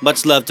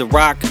 Much love to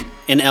Rock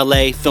in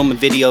LA, filming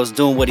videos,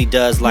 doing what he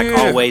does, like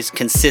always,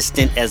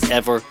 consistent as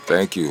ever.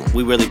 Thank you.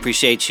 We really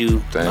appreciate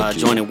you, Thank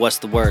you. joining What's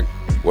the Word?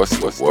 What's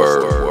the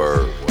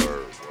word?